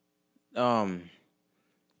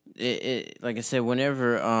like I said,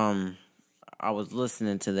 whenever I was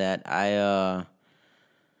listening to that,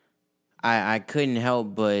 I couldn't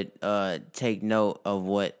help but take note of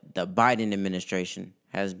what the Biden administration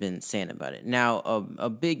has been saying about it. Now, a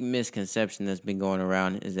big misconception that's been going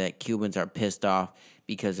around is that Cubans are pissed off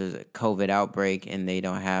because there's a COVID outbreak and they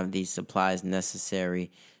don't have the supplies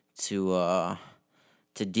necessary to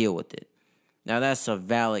deal with it. Now, that's a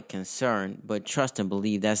valid concern, but trust and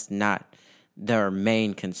believe that's not their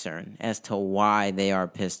main concern as to why they are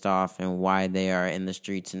pissed off and why they are in the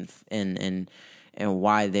streets and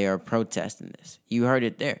why they are protesting this. You heard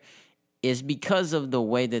it there. It's because of the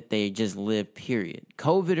way that they just live, period.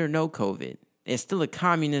 COVID or no COVID, it's still a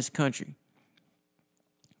communist country.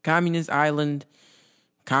 Communist island,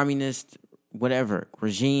 communist whatever,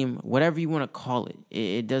 regime, whatever you want to call it.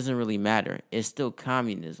 It doesn't really matter. It's still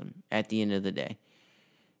communism at the end of the day.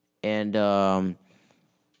 And I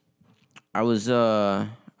was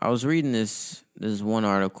reading this one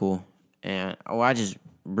article, and I just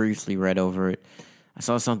briefly read over it. I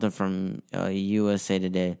saw something from USA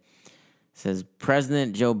Today. It says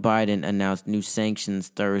President Joe Biden announced new sanctions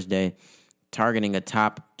Thursday, targeting a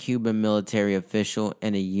top Cuban military official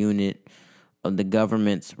and a unit of the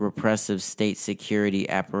government's repressive state security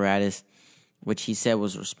apparatus, which he said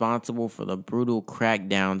was responsible for the brutal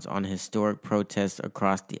crackdowns on historic protests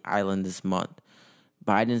across the island this month.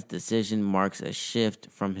 Biden's decision marks a shift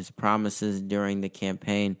from his promises during the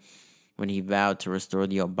campaign when he vowed to restore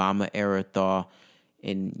the Obama-era thaw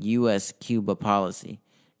in U.S.-Cuba policy.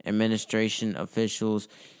 Administration officials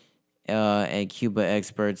and Cuba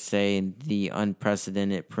experts say the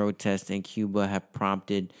unprecedented protests in Cuba have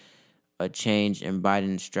prompted a change in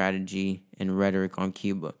Biden's strategy and rhetoric on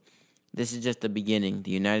Cuba. This is just the beginning.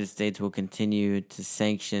 The United States will continue to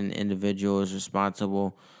sanction individuals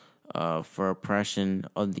responsible for oppression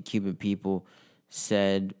of the Cuban people,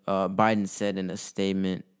 said Biden said in a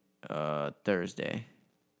statement Thursday.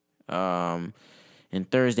 In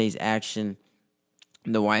Thursday's action,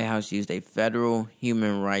 the White House used a federal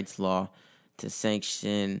human rights law to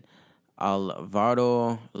sanction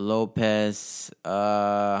Alvaro Lopez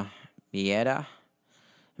Vieira,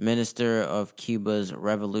 Minister of Cuba's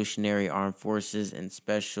Revolutionary Armed Forces and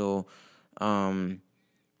Special something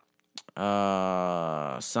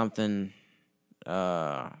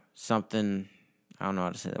I don't know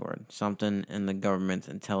how to say the word. Something in the government's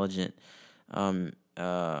intelligence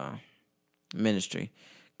ministry.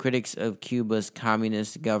 Critics of Cuba's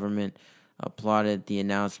communist government applauded the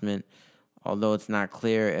announcement, although it's not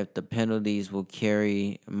clear if the penalties will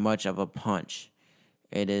carry much of a punch.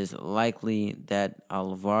 It is likely that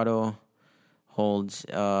Alvaro holds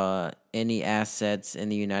any assets in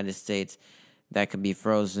the United States that could be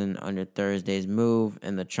frozen under Thursday's move,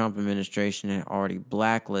 and the Trump administration had already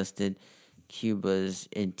blacklisted Cuba's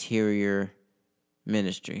interior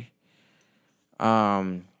ministry.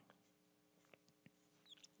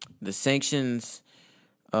 The sanctions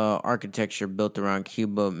architecture built around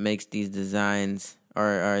Cuba makes these designs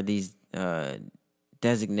or these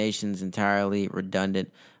designations entirely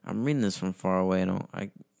redundant. I'm reading this from far away. I don't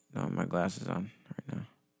have my glasses on right now.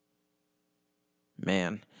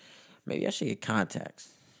 Man, maybe I should get contacts.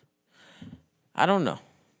 I don't know.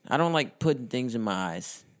 I don't like putting things in my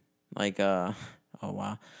eyes. Like, oh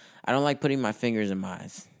wow. I don't like putting my fingers in my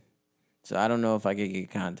eyes. So I don't know if I could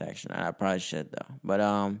get contacts or not. I probably should though. But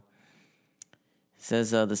it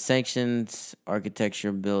says the sanctions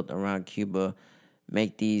architecture built around Cuba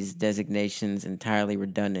make these designations entirely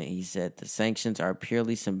redundant. He said the sanctions are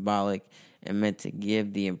purely symbolic and meant to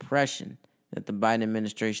give the impression that the Biden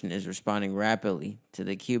administration is responding rapidly to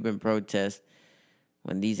the Cuban protests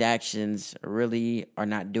when these actions really are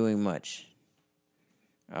not doing much.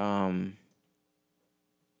 And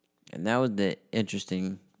that was the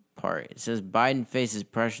interesting part. It says Biden faces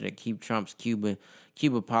pressure to keep Trump's Cuba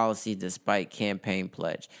policy despite campaign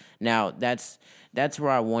pledge. Now that's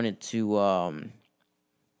where I wanted to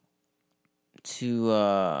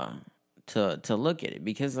look at it,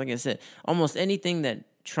 because like I said, almost anything that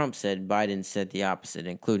Trump said, Biden said the opposite,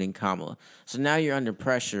 including Kamala. So now you're under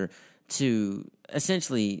pressure to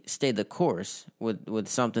essentially stay the course with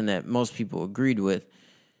something that most people agreed with.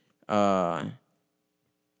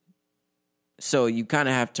 So you kind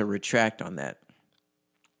of have to retract on that.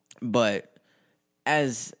 But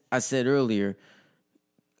as I said earlier,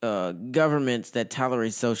 governments that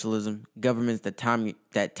tolerate socialism, governments that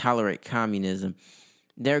tolerate communism,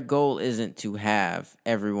 their goal isn't to have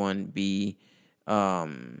everyone be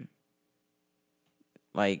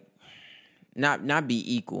like not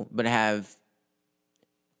be equal, but have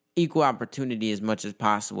equal opportunity as much as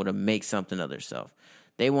possible to make something of themselves.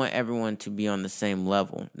 They want everyone to be on the same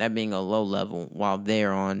level, that being a low level, while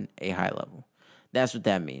they're on a high level. That's what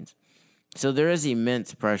that means. So there is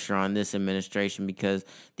immense pressure on this administration because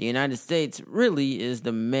the United States really is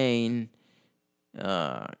the main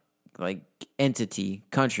entity,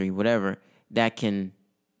 country, whatever, that can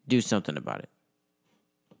do something about it,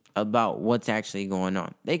 about what's actually going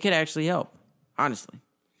on. They could actually help, honestly.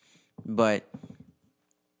 But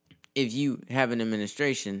if you have an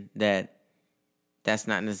administration that's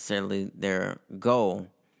not necessarily their goal,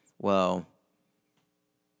 well,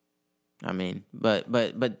 I mean, but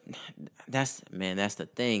that's the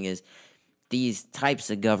thing is these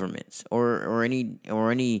types of governments or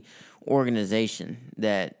any organization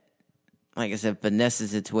that, like I said,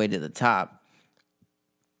 finesses its way to the top.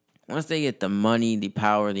 Once they get the money, the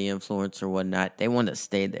power, the influence, or whatnot, they want to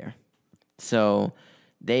stay there. So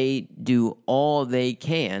they do all they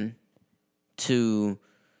can to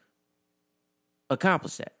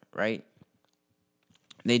accomplish that, right?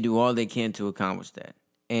 They do all they can to accomplish that.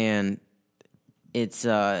 And it's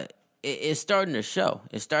starting to show.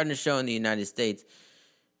 It's starting to show in the United States,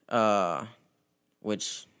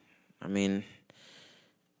 which, I mean,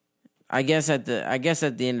 I guess at the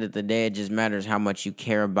end of the day, it just matters how much you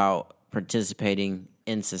care about participating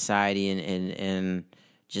in society and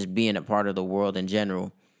just being a part of the world in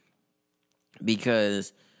general.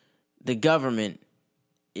 Because the government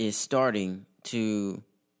is starting to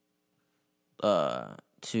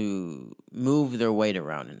move their weight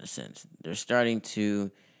around, in a sense. They're starting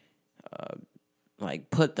to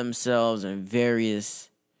put themselves in various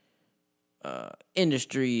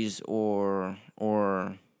industries or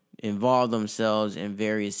involve themselves in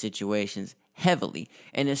various situations heavily,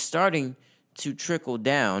 and it's starting to trickle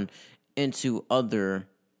down into other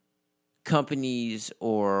companies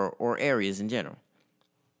or areas in general.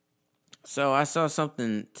 So I saw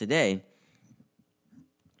something today,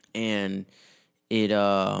 and it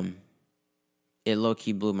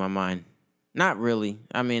low-key blew my mind. Not really.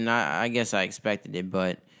 I mean, I guess I expected it,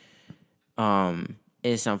 but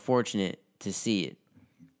it's unfortunate to see it.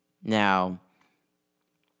 Now,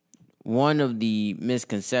 one of the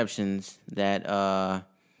misconceptions that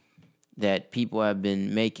people have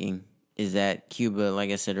been making is that Cuba,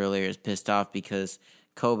 like I said earlier, is pissed off because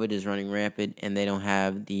COVID is running rampant and they don't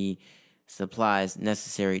have the supplies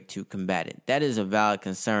necessary to combat it. That is a valid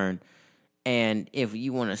concern, and if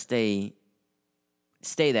you want to stay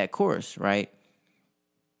that course, right,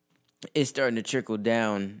 it's starting to trickle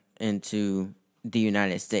down into the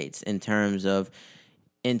United States in terms of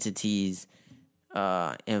entities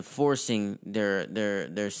enforcing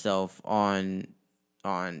their self on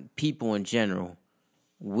people in general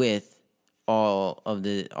with all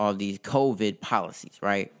these COVID policies,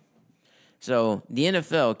 right? So the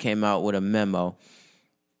NFL came out with a memo.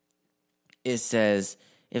 It says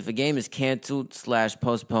if a game is canceled /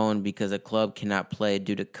 postponed because a club cannot play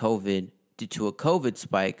due to a COVID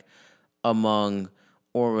spike among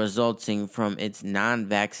or resulting from its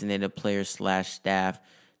non-vaccinated players / staff,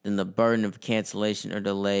 then the burden of cancellation or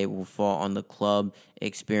delay will fall on the club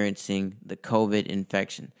experiencing the COVID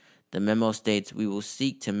infection. The memo states we will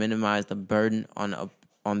seek to minimize the burden on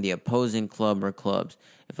the opposing club or clubs.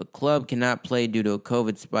 If a club cannot play due to a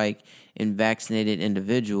COVID spike in vaccinated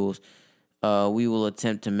individuals, we will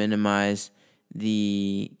attempt to minimize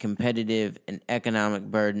the competitive and economic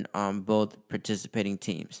burden on both participating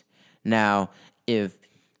teams. Now, if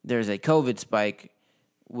there's a COVID spike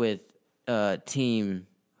with a team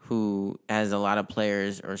who has a lot of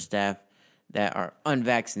players or staff that are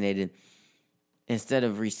unvaccinated, instead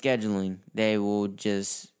of rescheduling, they will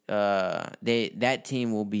just that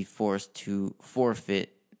team will be forced to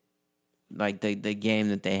forfeit like the game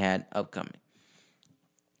that they had upcoming.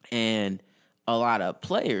 And a lot of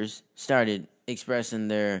players started expressing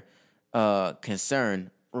their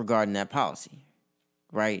concern regarding that policy,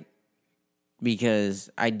 right? Because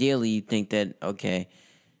ideally you think that, okay,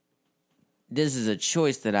 this is a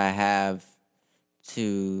choice that I have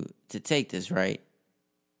to take this, right?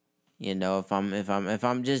 You know, if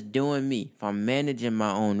I'm just doing me, if I'm managing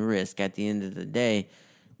my own risk, at the end of the day,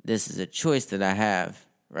 this is a choice that I have,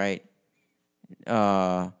 right?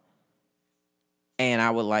 And I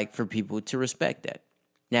would like for people to respect that.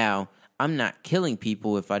 Now, I'm not killing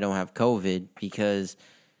people if I don't have COVID, because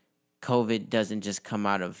COVID doesn't just come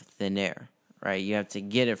out of thin air, right? You have to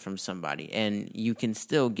get it from somebody, and you can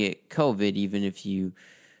still get COVID even if you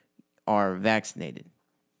are vaccinated.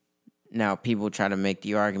 Now, people try to make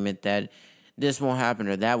the argument that this won't happen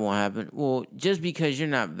or that won't happen. Well, just because you're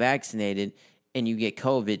not vaccinated and you get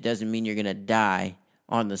COVID doesn't mean you're going to die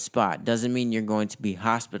on the spot. Doesn't mean you're going to be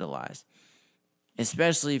hospitalized.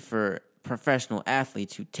 Especially for professional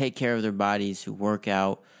athletes who take care of their bodies, who work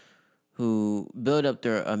out, who build up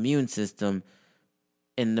their immune system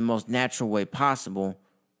in the most natural way possible.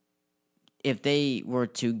 If they were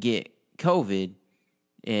to get COVID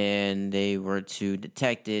and they were to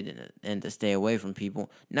detect it and to stay away from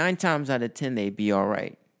people, 9 times out of 10, they'd be all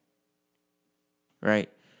right. Right?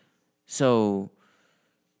 So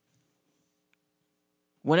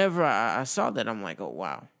whenever I saw that, I'm like, oh,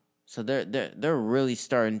 wow. So they're really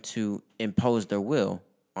starting to impose their will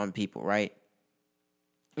on people, right?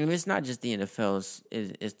 I mean, it's not just the NFL,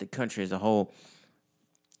 it's the country as a whole.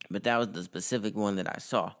 But that was the specific one that I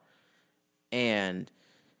saw. And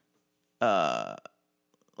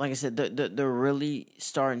like I said, they're really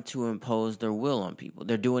starting to impose their will on people.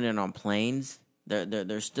 They're doing it on planes.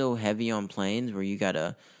 They're still heavy on planes where you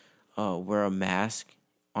gotta wear a mask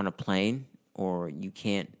on a plane or you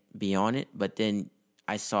can't be on it. But then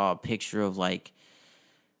I saw a picture of like,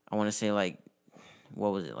 I want to say like,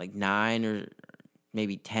 what was it, like 9 or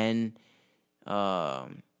maybe 10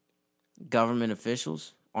 government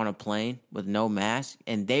officials on a plane with no mask,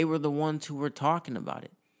 and they were the ones who were talking about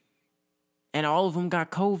it. And all of them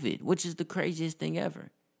got COVID, which is the craziest thing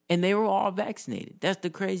ever. And they were all vaccinated. That's the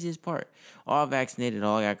craziest part. All vaccinated,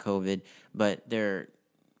 all got COVID, but they're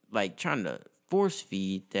like trying to force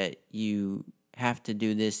feed that you have to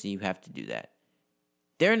do this and you have to do that.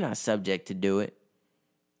 They're not subject to do it,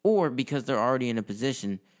 or because they're already in a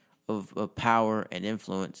position of power and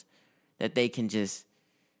influence that they can just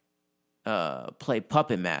play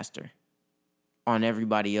puppet master on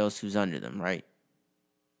everybody else who's under them, right?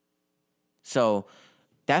 So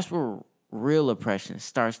that's where real oppression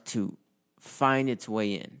starts to find its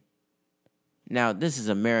way in. Now, this is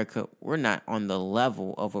America. We're not on the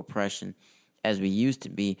level of oppression as we used to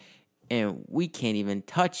be, and we can't even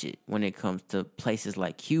touch it when it comes to places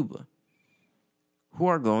like Cuba, who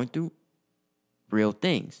are going through real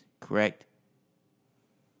things, correct?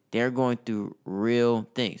 They're going through real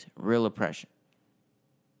things, real oppression.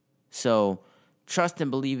 So trust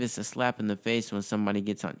and believe it's a slap in the face when somebody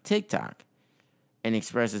gets on TikTok and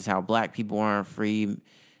expresses how black people aren't free,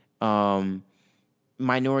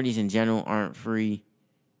 minorities in general aren't free.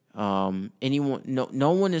 No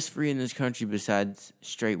one is free in this country besides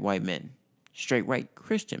straight white men, straight white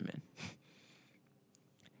Christian men.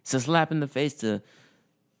 It's a slap in the face to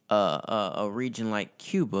a region like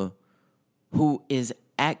Cuba, who is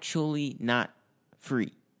actually not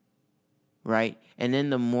free, right? And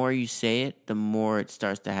then the more you say it, the more it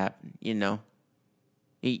starts to happen. You know,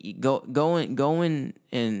 go in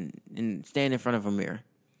and stand in front of a mirror.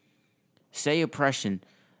 Say oppression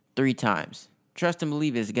 3 times. Trust and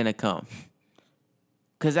believe it's gonna come,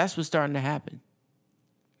 because that's what's starting to happen.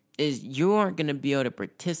 Is you aren't gonna be able to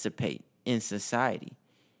participate in society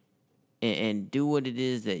and do what it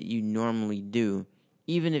is that you normally do,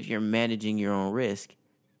 even if you're managing your own risk,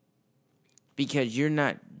 because you're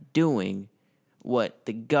not doing what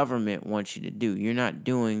the government wants you to do. You're not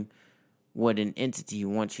doing what an entity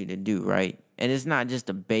wants you to do, right? And it's not just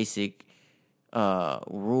a basic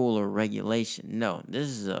rule or regulation. No, this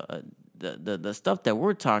is the stuff that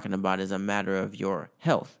we're talking about is a matter of your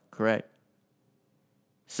health, correct?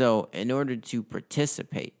 So in order to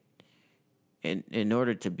participate, in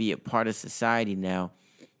order to be a part of society now,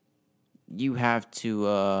 you have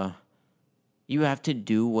to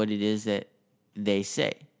do what it is that they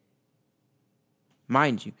say.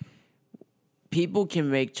 Mind you, people can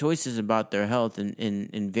make choices about their health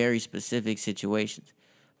in very specific situations.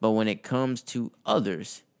 But when it comes to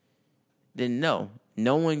others, then no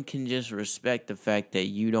one can just respect the fact that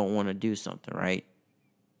you don't want to do something, right?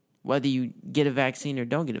 Whether you get a vaccine or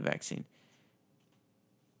don't get a vaccine.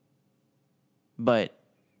 But,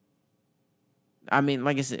 I mean,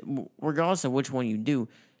 like I said, regardless of which one you do,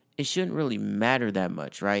 it shouldn't really matter that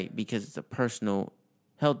much, right? Because it's a personal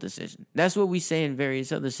health decision. That's what we say in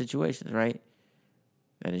various other situations, right?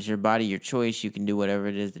 That is your body, your choice. You can do whatever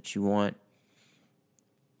it is that you want.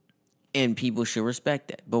 And people should respect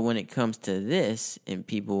that. But when it comes to this and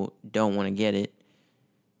people don't want to get it,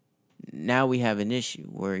 now we have an issue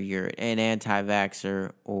where you're an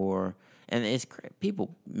anti-vaxxer and it's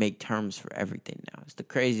people make terms for everything now. It's the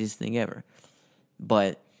craziest thing ever.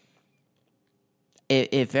 But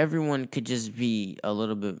if everyone could just be a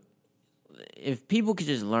little bit, if people could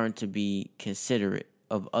just learn to be considerate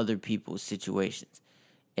of other people's situations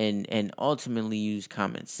and ultimately use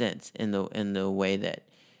common sense in the way that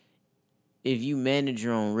if you manage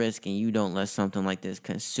your own risk and you don't let something like this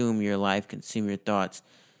consume your life, consume your thoughts,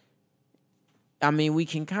 I mean, we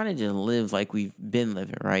can kind of just live like we've been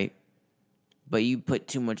living, right? But you put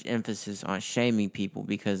too much emphasis on shaming people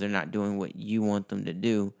because they're not doing what you want them to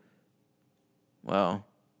do. Well,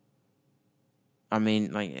 I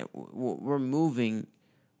mean, like, we're moving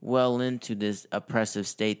well into this oppressive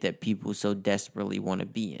state that people so desperately want to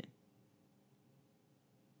be in.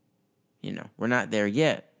 You know, we're not there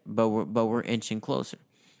yet. But we're inching closer.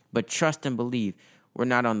 But trust and believe, we're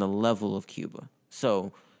not on the level of Cuba.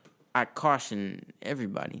 So I caution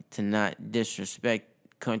everybody to not disrespect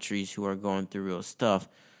countries who are going through real stuff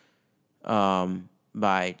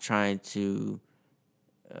by trying to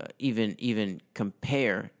even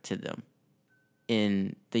compare to them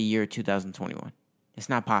in the year 2021. It's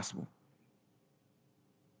not possible.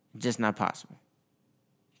 Just not possible.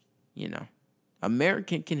 You know,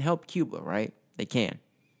 America can help Cuba, right? They can.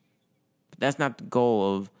 That's not the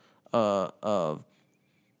goal of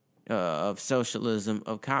socialism,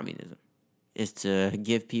 of communism. Is to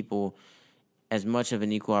give people as much of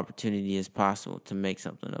an equal opportunity as possible to make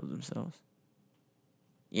something of themselves.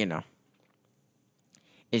 You know,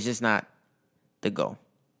 it's just not the goal.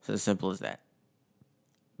 It's as simple as that.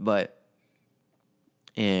 But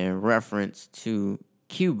in reference to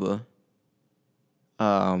Cuba,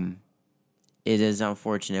 it is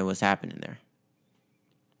unfortunate what's happening there.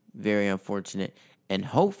 Very unfortunate. And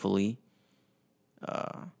hopefully,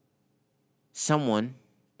 someone,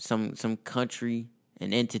 some country,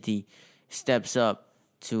 an entity steps up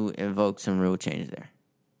to invoke some real change there.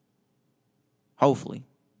 Hopefully.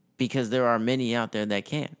 Because there are many out there that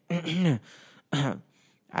can.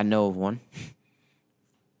 I know of one.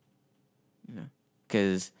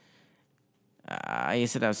 Because, like I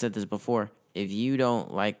said, I've said this before. if you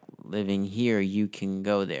don't like living here, you can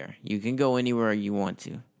go there. You can go anywhere you want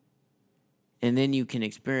to. And then you can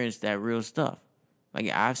experience that real stuff. Like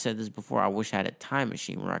I've said this before, I wish I had a time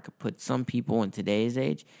machine where I could put some people in today's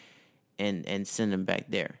age and send them back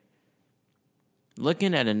there.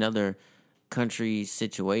 Looking at another country's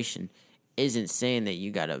situation isn't saying that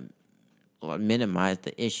you got to minimize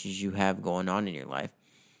the issues you have going on in your life.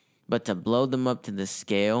 But to blow them up to the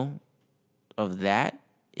scale of that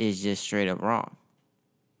is just straight up wrong.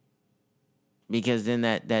 Because then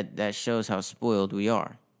that shows how spoiled we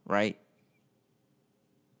are, right?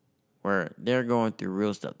 Where they're going through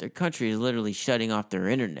real stuff. Their country is literally shutting off their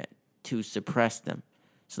internet to suppress them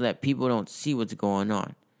so that people don't see what's going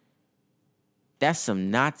on. That's some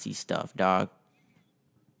Nazi stuff, dog.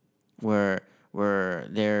 Where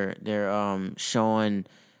they're showing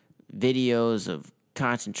videos of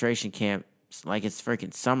concentration camps like it's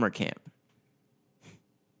freaking summer camp.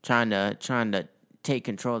 Trying to take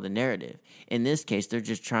control of the narrative. In this case, they're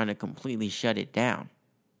just trying to completely shut it down.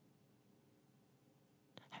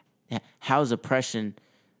 How's oppression,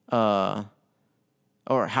 or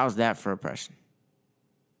how's that for oppression?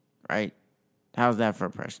 Right? How's that for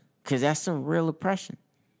oppression? Because that's some real oppression.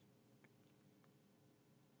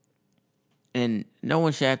 And no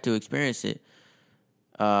one should have to experience it.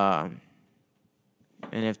 And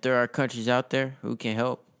if there are countries out there who can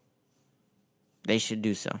help, they should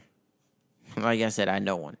do so. Like I said, I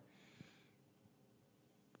know one.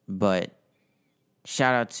 But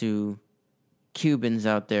shout out to Cubans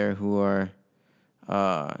out there who are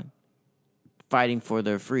fighting for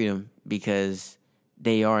their freedom because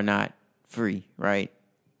they are not free, right?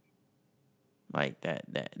 Like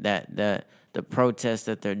the protests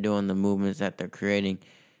that they're doing, the movements that they're creating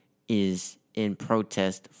is in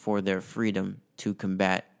protest for their freedom to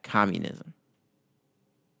combat communism.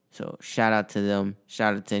 So shout out to them.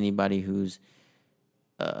 Shout out to anybody who's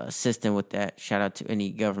assisting with that. Shout out to any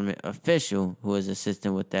government official who is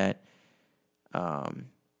assisting with that.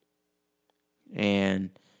 And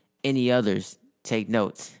any others, take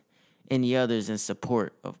notes. Any others in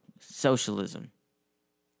support of socialism,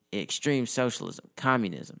 extreme socialism,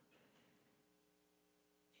 communism,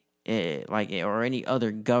 or any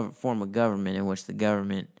other form of government in which the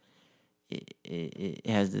government it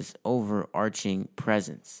has this overarching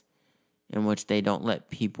presence in which they don't let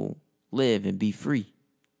people live and be free.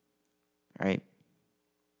 Right?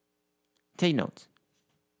 Take notes.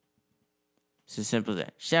 It's as simple as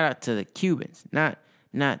that. Shout out to the Cubans, not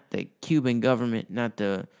the Cuban government, not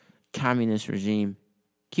the communist regime.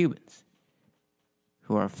 Cubans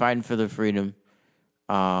who are fighting for their freedom.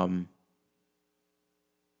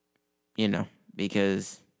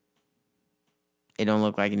 Because it don't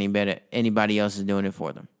look like anybody else is doing it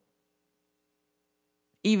for them.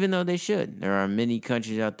 Even though they should. There are many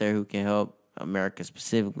countries out there who can help. America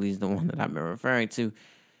specifically is the one that I've been referring to.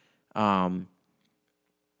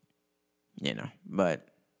 But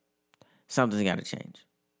something's got to change.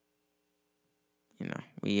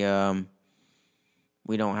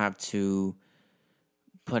 We don't have to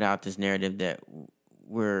put out this narrative that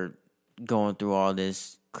we're going through all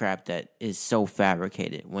this crap that is so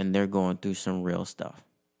fabricated when they're going through some real stuff.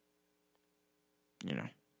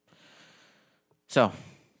 So,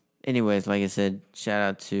 anyways, like I said, shout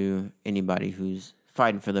out to anybody who's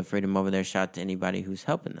fighting for their freedom over there. Shout out to anybody who's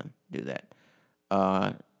helping them do that.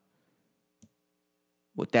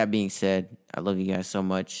 With that being said, I love you guys so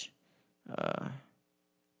much.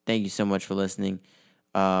 Thank you so much for listening.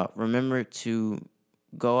 Remember to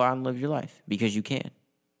go out and live your life because you can.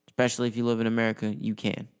 Especially if you live in America, you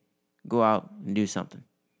can. Go out and do something.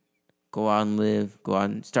 Go out and live. Go out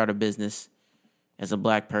and start a business as a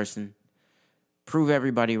black person. Prove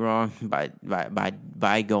everybody wrong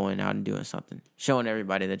by going out and doing something. Showing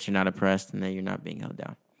everybody that you're not oppressed and that you're not being held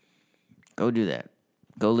down. Go do that.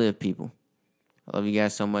 Go live, people. I love you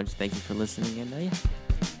guys so much. Thank you for listening. And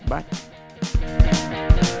bye.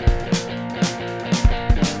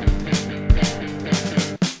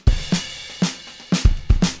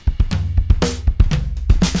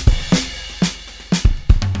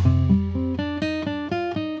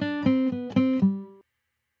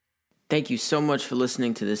 Thank you so much for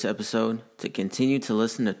listening to this episode. To continue to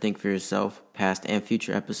listen to Think for Yourself, past and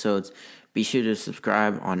future episodes, be sure to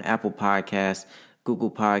subscribe on Apple Podcasts,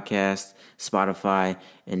 Google Podcasts, Spotify,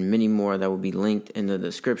 and many more that will be linked in the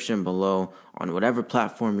description below on whatever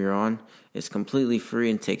platform you're on. It's completely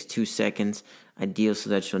free and takes 2 seconds, ideal so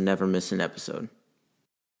that you'll never miss an episode.